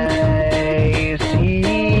 I see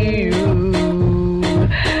you.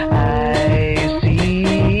 I see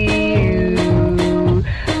you.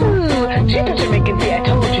 Ooh, she's not Jamaican, see, I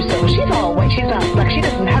told you so. She's all white, she's not black, she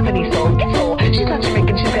doesn't have any soul. Get soul. She's not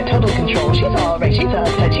Jamaican, she's got total control. She's all right, she's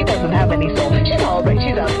uptight, she doesn't have any soul. She's all right,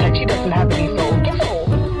 she's uptight, she doesn't have any soul. Get soul.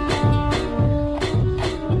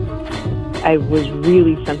 I was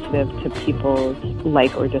really sensitive to people's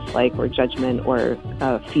like or dislike or judgment or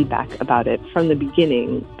feedback about it from the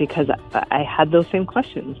beginning, because I had those same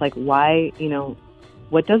questions. Like, why,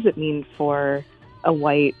 what does it mean for a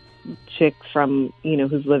white chick from,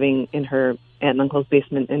 who's living in her aunt and uncle's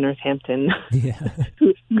basement in Northampton, Yeah.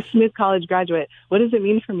 Smith College graduate? What does it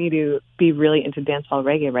mean for me to be really into dancehall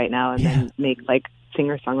reggae right now and then make like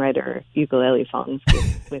singer-songwriter ukulele songs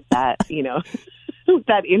with that, with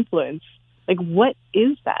that influence? Like, what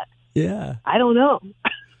is that? Yeah. I don't know.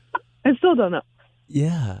 I still don't know.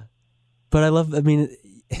 Yeah. But I mean,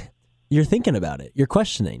 you're thinking about it. You're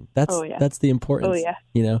questioning. That's the importance. Oh,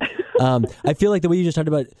 yeah. I feel like the way you just talked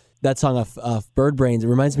about that song off Bird Brains, it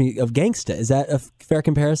reminds me of Gangsta. Is that a fair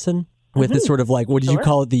comparison? With this sort of like, what did you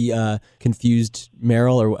call it? The confused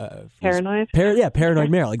Meryl or Paranoid? Paranoid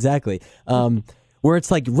Meryl, exactly. Where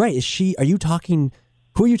it's like, right, are you talking,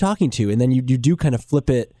 who are you talking to? And then you do kind of flip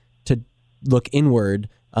it to look inward.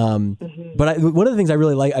 But one of the things I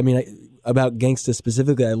really like, about Gangsta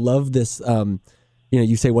specifically, I love this,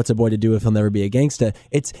 you say, what's a boy to do if he'll never be a gangsta?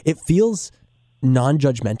 It feels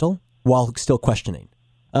non-judgmental while still questioning.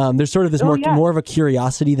 There's sort of this more of a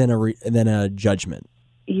curiosity than a judgment.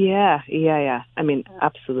 Yeah. I mean,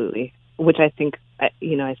 absolutely. Which I think, I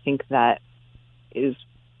think that is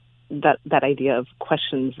that idea of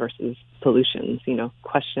questions versus solutions.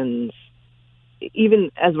 Questions. Even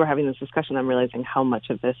as we're having this discussion, I'm realizing how much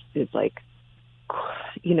of this is like,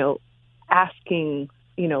 asking,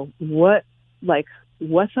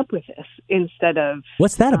 what's up with this, instead of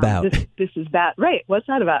what's that about? This is that, right? What's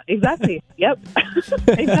that about? Exactly. Yep.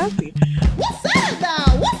 Exactly. What's that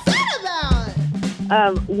about? What's that about?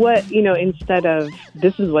 What, instead of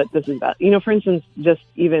this is what this is about, for instance, just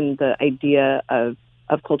even the idea of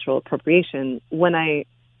cultural appropriation, a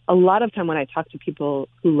lot of time when I talk to people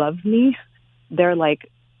who love me, they're like,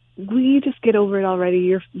 will you just get over it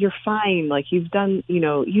already? You're fine. Like you've done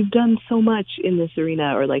so much in this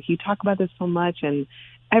arena, or like you talk about this so much, and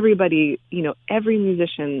everybody, every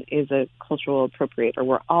musician is a cultural appropriator.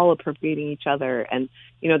 We're all appropriating each other. And,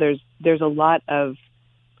 there's a lot of,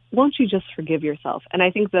 won't you just forgive yourself? And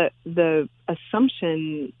I think that the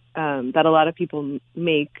assumption that a lot of people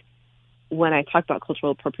make when I talk about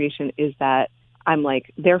cultural appropriation is that I'm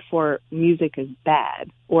like, therefore music is bad,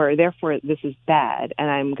 or therefore this is bad, and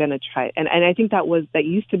I'm going to try. And I think that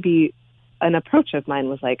used to be an approach of mine,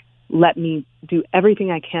 was like, let me do everything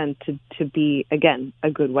I can to be, again, a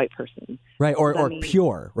good white person. Right. Or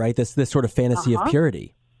pure, right? This sort of fantasy of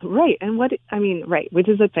purity. Right. And right. Which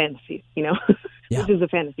is a fantasy, Yeah. Which is a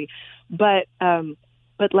fantasy. But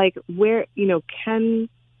like where,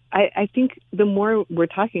 I think the more we're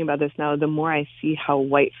talking about this now, the more I see how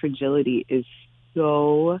white fragility is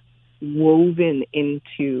so woven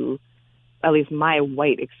into at least my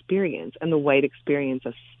white experience and the white experience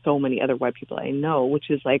of so many other white people I know, which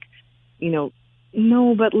is like, no,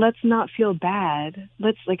 but let's not feel bad.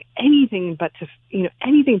 Let's like anything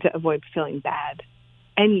to avoid feeling bad,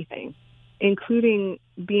 anything, including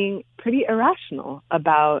being pretty irrational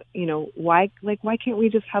about, why can't we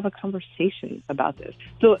just have a conversation about this?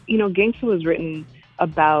 So, Gangsta was written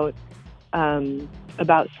about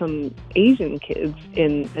some Asian kids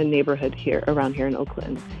in a neighborhood around here in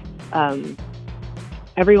Oakland.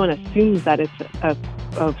 Everyone assumes that it's a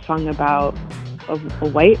song about a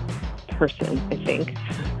white person, I think,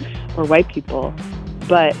 or white people.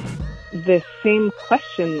 But the same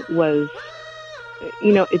question was,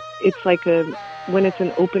 it's like when it's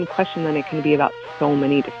an open question, then it can be about so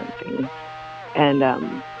many different things. And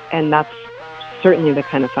that's certainly the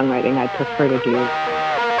kind of songwriting I prefer to do.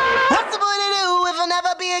 What's the boy to do if he'll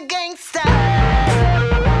never be a gangster?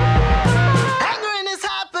 Anger in his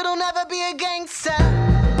heart, but he'll never be a gangster.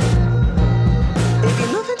 If you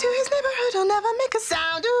move into his neighborhood, he'll never make a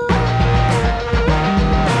sound. Ooh.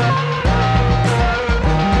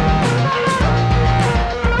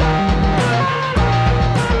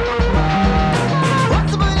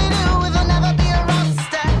 What's the boy to do if he'll never be a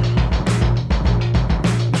roster?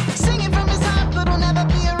 Singing from his heart, but he'll never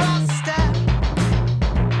be a roster.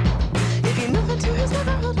 If you move into his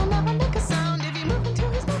neighborhood, he'll never make a sound. If you move into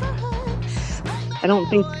his neighborhood. I don't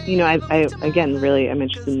think, I'm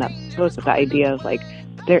interested in that both with the idea of like,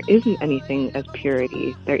 there isn't anything as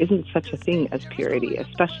purity. There isn't such a thing as purity,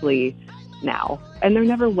 especially now. And there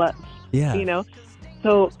never was. Yeah.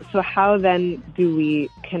 So how then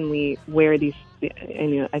can we wear these,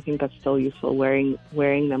 and I think that's still useful, wearing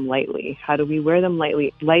them lightly. How do we wear them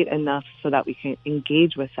light enough so that we can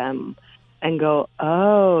engage with them and go,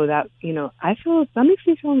 oh, that, I feel, that makes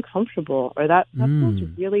me feel uncomfortable, or that feels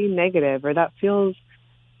really negative, or that feels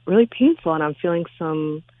really painful, and I'm feeling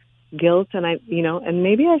some guilt, and and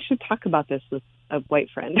maybe I should talk about this with a white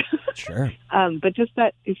friend. Sure. But just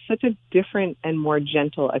that it's such a different and more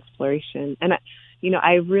gentle exploration. And,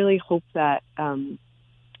 I really hope that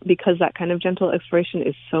because that kind of gentle exploration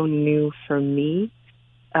is so new for me,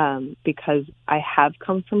 because I have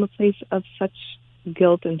come from a place of such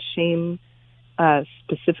guilt and shame,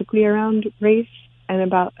 specifically around race and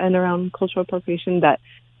around cultural appropriation, that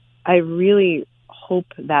I really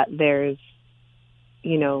hope that there's,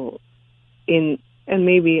 and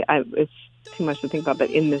maybe it's too much to think about, but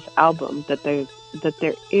in this album that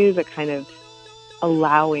there is a kind of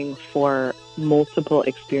allowing for multiple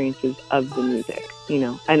experiences of the music,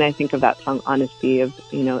 and I think of that song Honesty, of,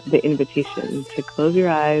 the invitation to close your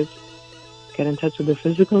eyes, get in touch with the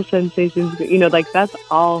physical sensations, like that's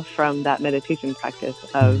all from that meditation practice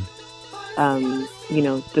of,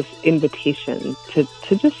 this invitation to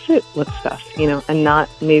just sit with stuff, and not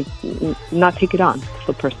take it on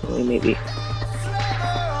so personally, maybe.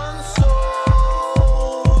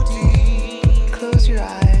 Close your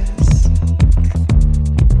eyes.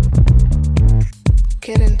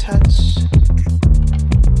 Get in touch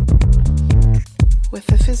with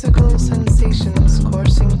the physical sensations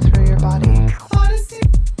coursing through your body.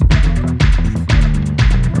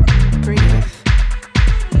 Breathe.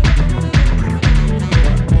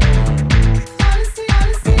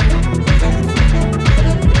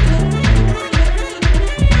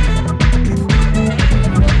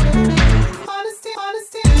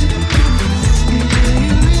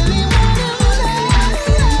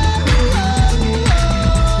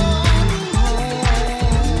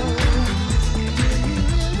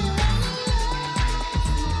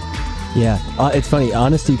 Yeah, it's funny.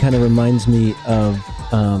 Honesty kind of reminds me of,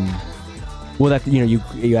 well, that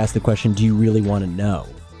you asked the question, do you really want to know?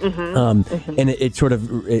 And it sort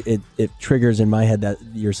of it triggers in my head that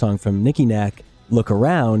your song from Nicky Nack, "Look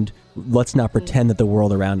Around." Let's not pretend that the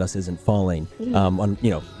world around us isn't falling. There's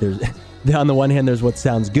on the one hand, there's what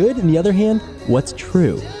sounds good, and the other hand, what's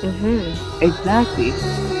true. Exactly.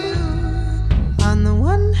 On the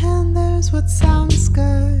one hand, there's what sounds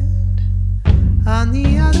good. On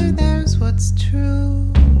the other, there's what's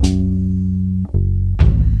true.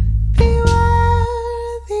 Beware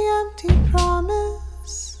the empty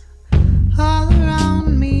promise all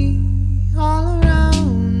around me, all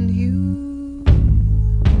around you.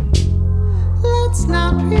 Let's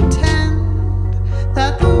not pretend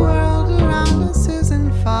that the world around us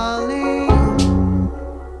isn't falling.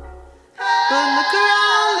 But look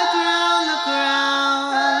around, look around, look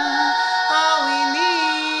around. All we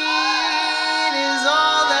need is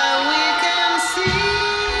all that we can see.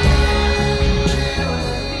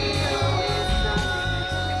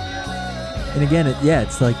 And again,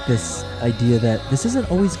 it's like this idea that this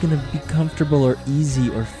isn't always going to be comfortable or easy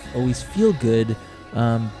or always feel good,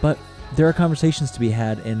 but there are conversations to be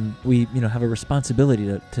had, and we, have a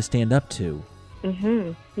responsibility to stand up to.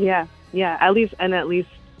 Yeah. At least,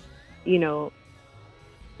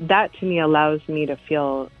 that to me allows me to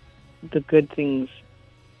feel the good things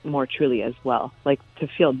more truly as well. Like to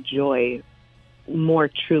feel joy more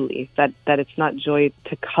truly. That it's not joy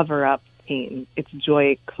to cover up pain. It's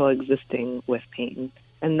joy coexisting with pain,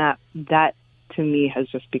 and that to me has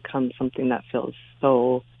just become something that feels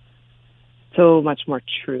so much more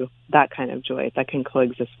true. That kind of joy that can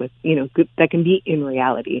coexist with, good, that can be in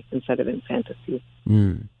reality instead of in fantasy.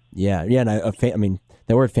 Yeah, and I mean,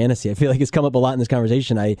 that word fantasy, I feel like it's come up a lot in this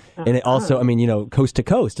conversation. And it also, Coast to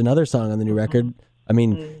Coast, another song on the new record. I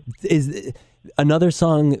mean, is another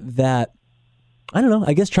song that, I don't know,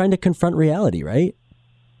 I guess trying to confront reality, right?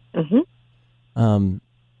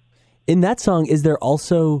 In that song, is there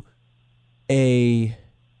also an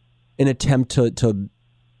attempt to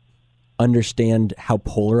understand how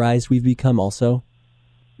polarized we've become also?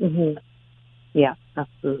 Yeah,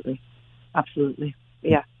 absolutely.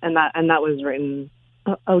 Yeah, and that was written.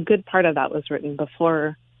 A good part of that was written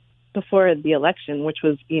before the election, which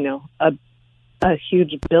was a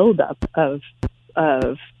huge buildup of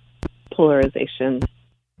polarization.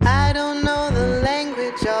 I don't know the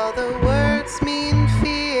language, all the words mean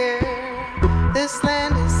fear. This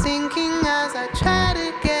land is sinking as I try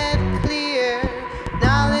to get clear.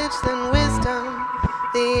 Knowledge then wisdom,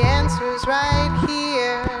 the answer's right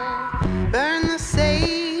here. Burn the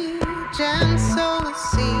sage and sow the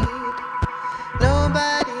seed.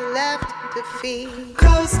 Nobody left to feed.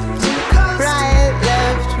 Coast to coast, right,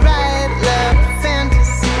 left,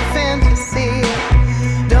 fantasy.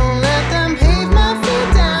 Don't let them pave my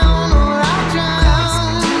feet down or I'll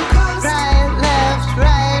drown.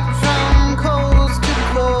 Right, from coast to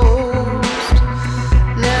coast.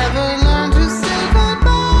 Never learn to say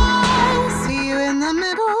goodbye. See you in the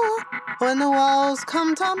middle when the walls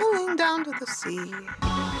come tumbling down to the sea.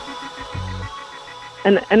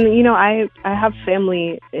 And I have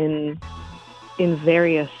family in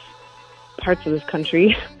various parts of this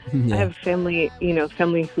country. Yeah. I have family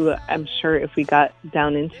who I'm sure if we got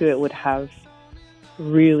down into it would have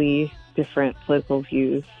really different political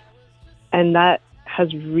views. And that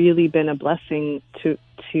has really been a blessing to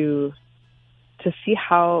see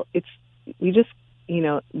how we just,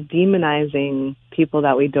 demonizing people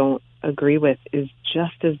that we don't agree with is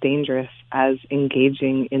just as dangerous as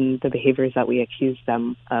engaging in the behaviors that we accuse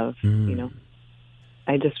them of,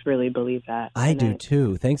 I just really believe that. I do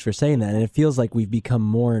too. Thanks for saying that. And it feels like we've become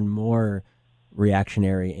more and more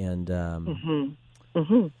reactionary and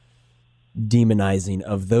demonizing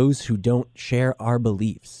of those who don't share our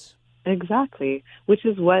beliefs. Exactly. Which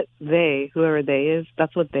is what whoever they is,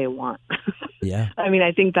 that's what they want. Yeah. I mean,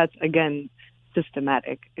 I think that's, again,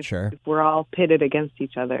 systematic. If we're all pitted against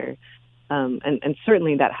each other, and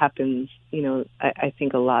certainly that happens, I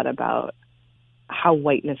think a lot about how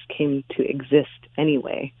whiteness came to exist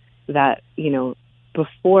anyway, that,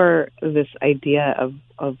 before this idea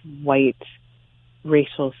of white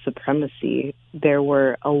racial supremacy, there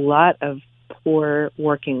were a lot of poor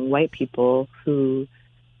working white people who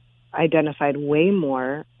identified way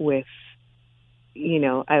more with,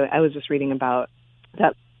 I was just reading about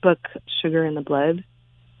that book, Sugar in the Blood,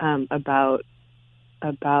 about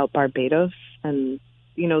Barbados. And,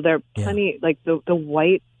 there are plenty, like the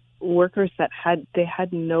white workers that had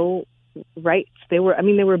no rights. They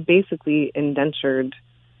were basically indentured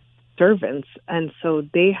servants. And so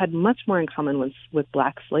they had much more in common with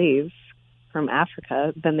black slaves from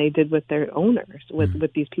Africa than they did with their owners,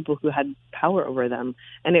 with these people who had power over them.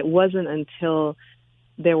 And it wasn't until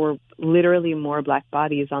there were literally more black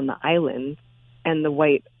bodies on the island and the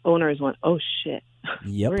white owners went, oh shit,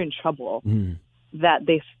 Yep. we're in trouble, Mm. that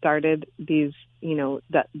they started these,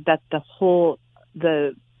 that the whole,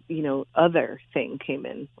 other thing came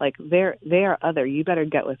in. Like, they are other. You better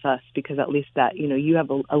get with us, because at least that, you have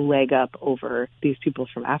a leg up over these people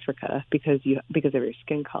from Africa because of your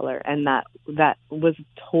skin color. And that was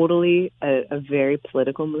totally a very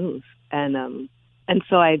political move. And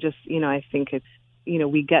so I just, I think it's,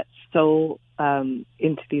 we get so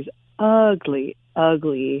into these ugly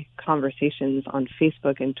conversations on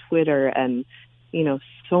Facebook and Twitter, and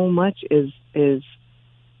so much is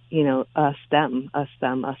us them,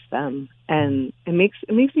 and it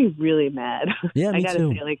makes me really mad. Yeah, I me gotta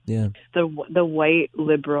too. say, like, Yeah. the white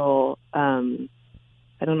liberal,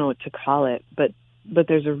 I don't know what to call it, but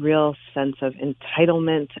there's a real sense of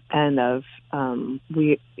entitlement and of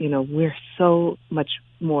we're so much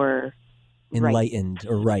more right. Enlightened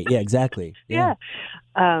or right. Yeah, exactly. Yeah.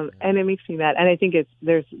 And it makes me mad. And I think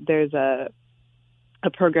there's a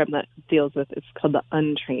program that deals with, it's called the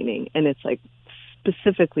Untraining, and it's like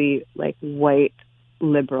specifically like white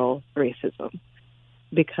liberal racism,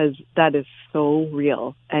 because that is so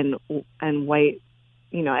real. And white,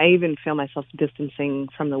 I even feel myself distancing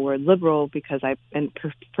from the word liberal because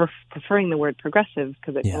preferring the word progressive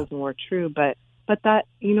because it feels more true. But that,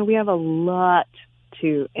 we have a lot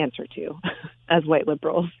to answer to as white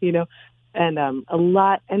liberals, and a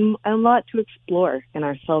lot to explore in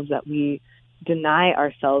ourselves that we deny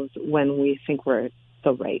ourselves when we think we're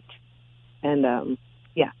so right. And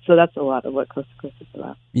so that's a lot of what Coast to Coast is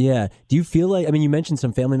about. Yeah. Do you feel like, you mentioned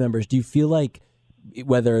some family members, do you feel like,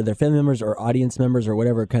 whether they're family members or audience members or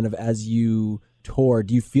whatever, kind of as you tour,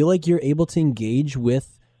 do you feel like you're able to engage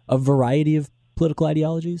with a variety of political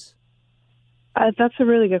ideologies? That's a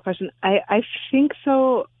really good question. I think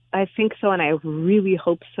so. And I really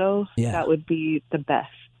hope so. Yeah. That would be the best.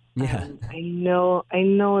 Yeah. I know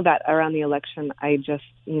that around the election, I just,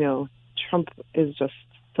 Trump is just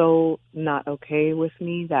so not okay with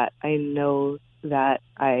me that I know that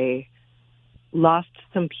I lost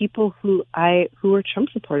some people who were Trump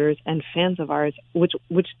supporters and fans of ours, which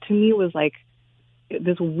to me was like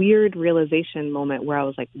this weird realization moment where I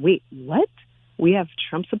was like, wait, what? We have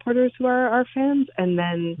Trump supporters who are our fans? And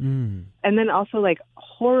then also like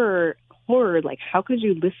horror, like, how could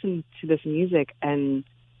you listen to this music and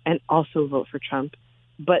also vote for Trump?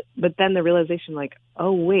 But then the realization, like,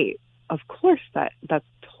 oh wait, of course that's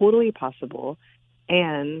totally possible.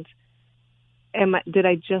 And did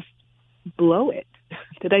I just blow it?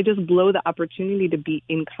 Did I just blow the opportunity to be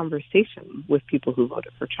in conversation with people who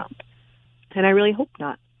voted for Trump? And I really hope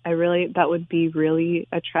not. That would be really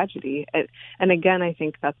a tragedy. And again, I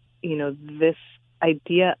think that's, this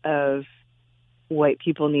idea of white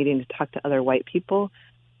people needing to talk to other white people,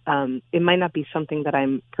 it might not be something that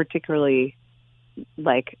I'm particularly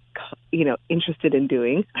interested in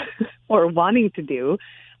doing or wanting to do.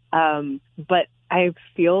 But I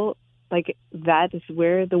feel like that is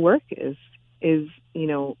where the work is, I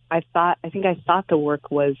thought the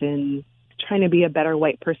work was in trying to be a better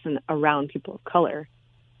white person around people of color,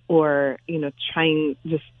 or, trying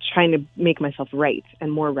to make myself right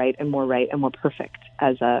and more perfect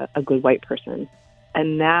as a good white person.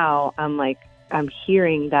 And now I'm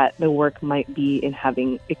hearing that the work might be in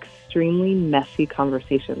having extremely messy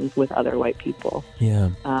conversations with other white people. Yeah.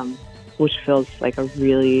 Which feels like a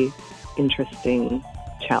really interesting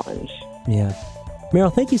challenge. Yeah.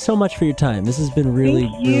 Meryl, thank you so much for your time. This has been really,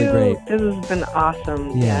 really great. This has been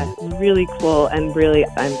awesome. Yeah. Really cool. And really,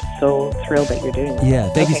 I'm so thrilled that you're doing this. Yeah.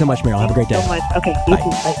 Thank you so much, Meryl. Have a great day. So much. Okay. You Bye. too.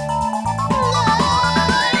 Bye.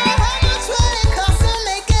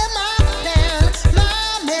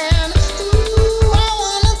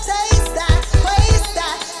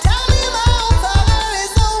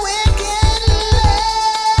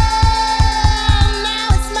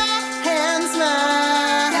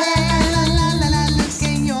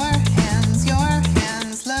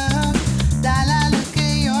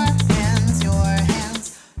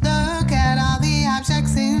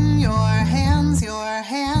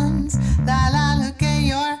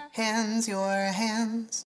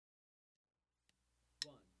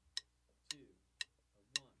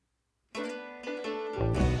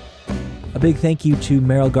 A big thank you to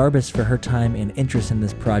Meryl Garbus for her time and interest in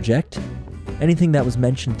this project. Anything that was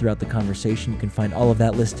mentioned throughout the conversation, you can find all of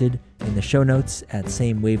that listed in the show notes at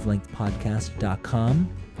samewavelengthpodcast.com.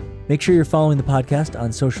 Make sure you're following the podcast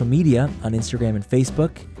on social media, on Instagram and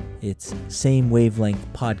Facebook. It's Same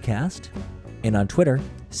Wavelength Podcast. And on Twitter,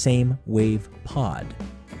 Same Wave Pod.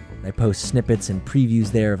 I post snippets and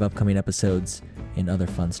previews there of upcoming episodes and other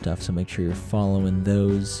fun stuff, so make sure you're following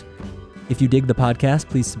those. If you dig the podcast,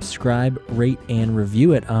 please subscribe, rate, and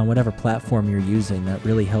review it on whatever platform you're using. That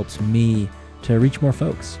really helps me to reach more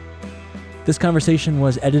folks. This conversation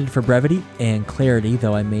was edited for brevity and clarity,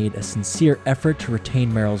 though I made a sincere effort to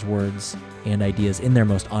retain Meryl's words and ideas in their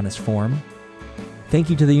most honest form. Thank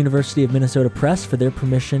you to the University of Minnesota Press for their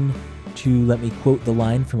permission to let me quote the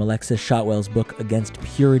line from Alexis Shotwell's book, Against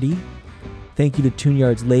Purity. Thank you to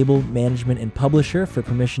Tune-Yards label, management, and publisher for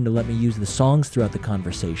permission to let me use the songs throughout the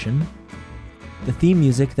conversation. The theme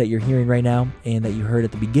music that you're hearing right now and that you heard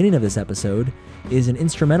at the beginning of this episode is an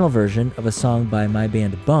instrumental version of a song by my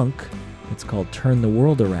band Bunk. It's called Turn the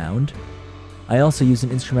World Around. I also used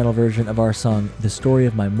an instrumental version of our song The Story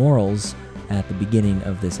of My Morals at the beginning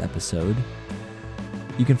of this episode.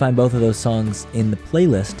 You can find both of those songs in the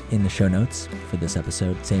playlist in the show notes for this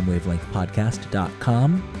episode,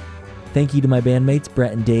 samewavelengthpodcast.com. Thank you to my bandmates,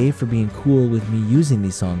 Brett and Dave, for being cool with me using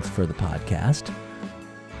these songs for the podcast.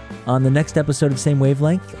 On the next episode of Same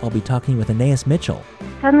Wavelength, I'll be talking with Anais Mitchell.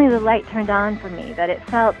 Suddenly the light turned on for me, that it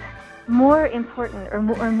felt more important or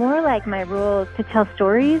more like my role to tell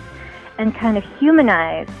stories and kind of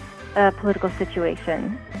humanize a political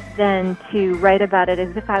situation than to write about it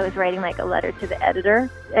as if I was writing like a letter to the editor.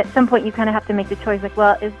 At some point you kind of have to make the choice like,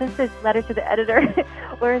 well, is this a letter to the editor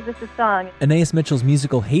or is this a song? Anais Mitchell's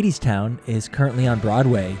musical Hadestown is currently on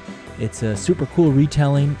Broadway. It's a super cool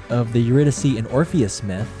retelling of the Eurydice and Orpheus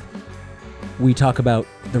myth. We talk about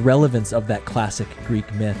the relevance of that classic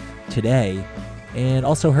Greek myth today and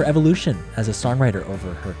also her evolution as a songwriter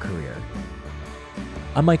over her career.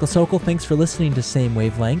 I'm Michael Sokol. Thanks for listening to Same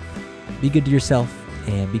Wavelength. Be good to yourself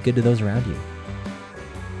and be good to those around you.